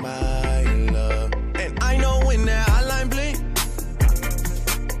need my love. And I know when that hotline blink,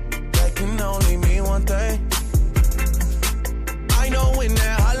 that can only mean one thing. I know when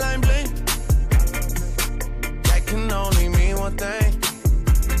that hotline blink, that can only mean one thing.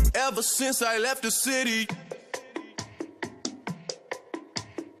 Ever since I left the city.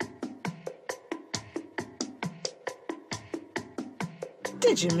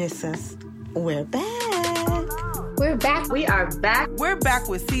 Did you miss us? We're back. We're back. We are back. We're back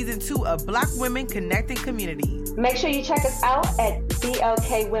with season 2 of Black Women Connecting Communities. Make sure you check us out at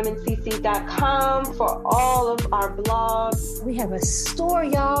blkwomencc.com for all of our blogs. We have a store,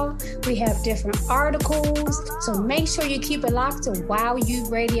 y'all. We have different articles. So make sure you keep it locked to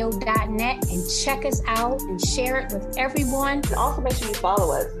wowuradio.net and check us out and share it with everyone. And also make sure you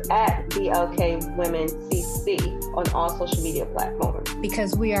follow us at blkwomencc on all social media platforms.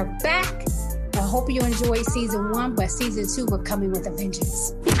 Because we are back. I hope you enjoyed season 1, but season 2, we're coming with a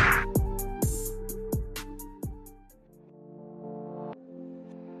vengeance.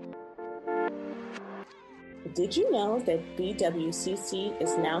 Did you know that BWCC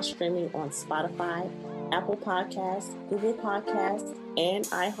is now streaming on Spotify, Apple Podcasts, Google Podcasts, and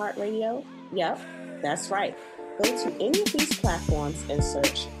iHeartRadio? Yep, that's right. Go to any of these platforms and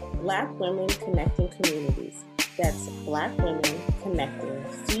search Black Women Connecting Communities. That's Black Women Connecting,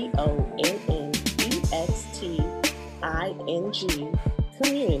 CONNEXTING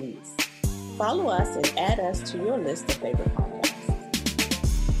communities. Follow us and add us to your list of favorite podcasts.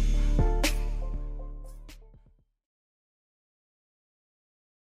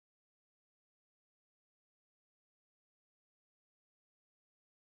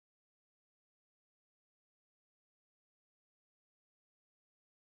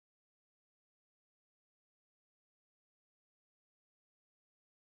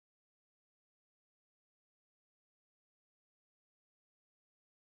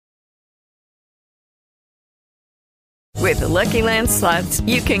 With the Lucky Land Slots,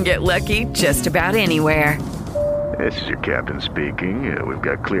 you can get lucky just about anywhere. This is your captain speaking. We've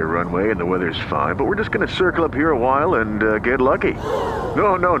got clear runway and the weather's fine, but we're just going to circle up here a while and get lucky.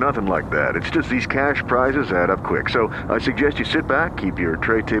 No, nothing like that. It's just these cash prizes add up quick. So I suggest you sit back, keep your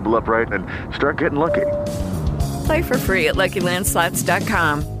tray table upright, and start getting lucky. Play for free at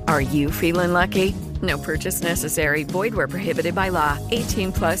LuckyLandSlots.com. Are you feeling lucky? No purchase necessary. Void where prohibited by law.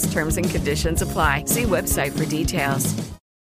 18+ terms and conditions apply. See website for details.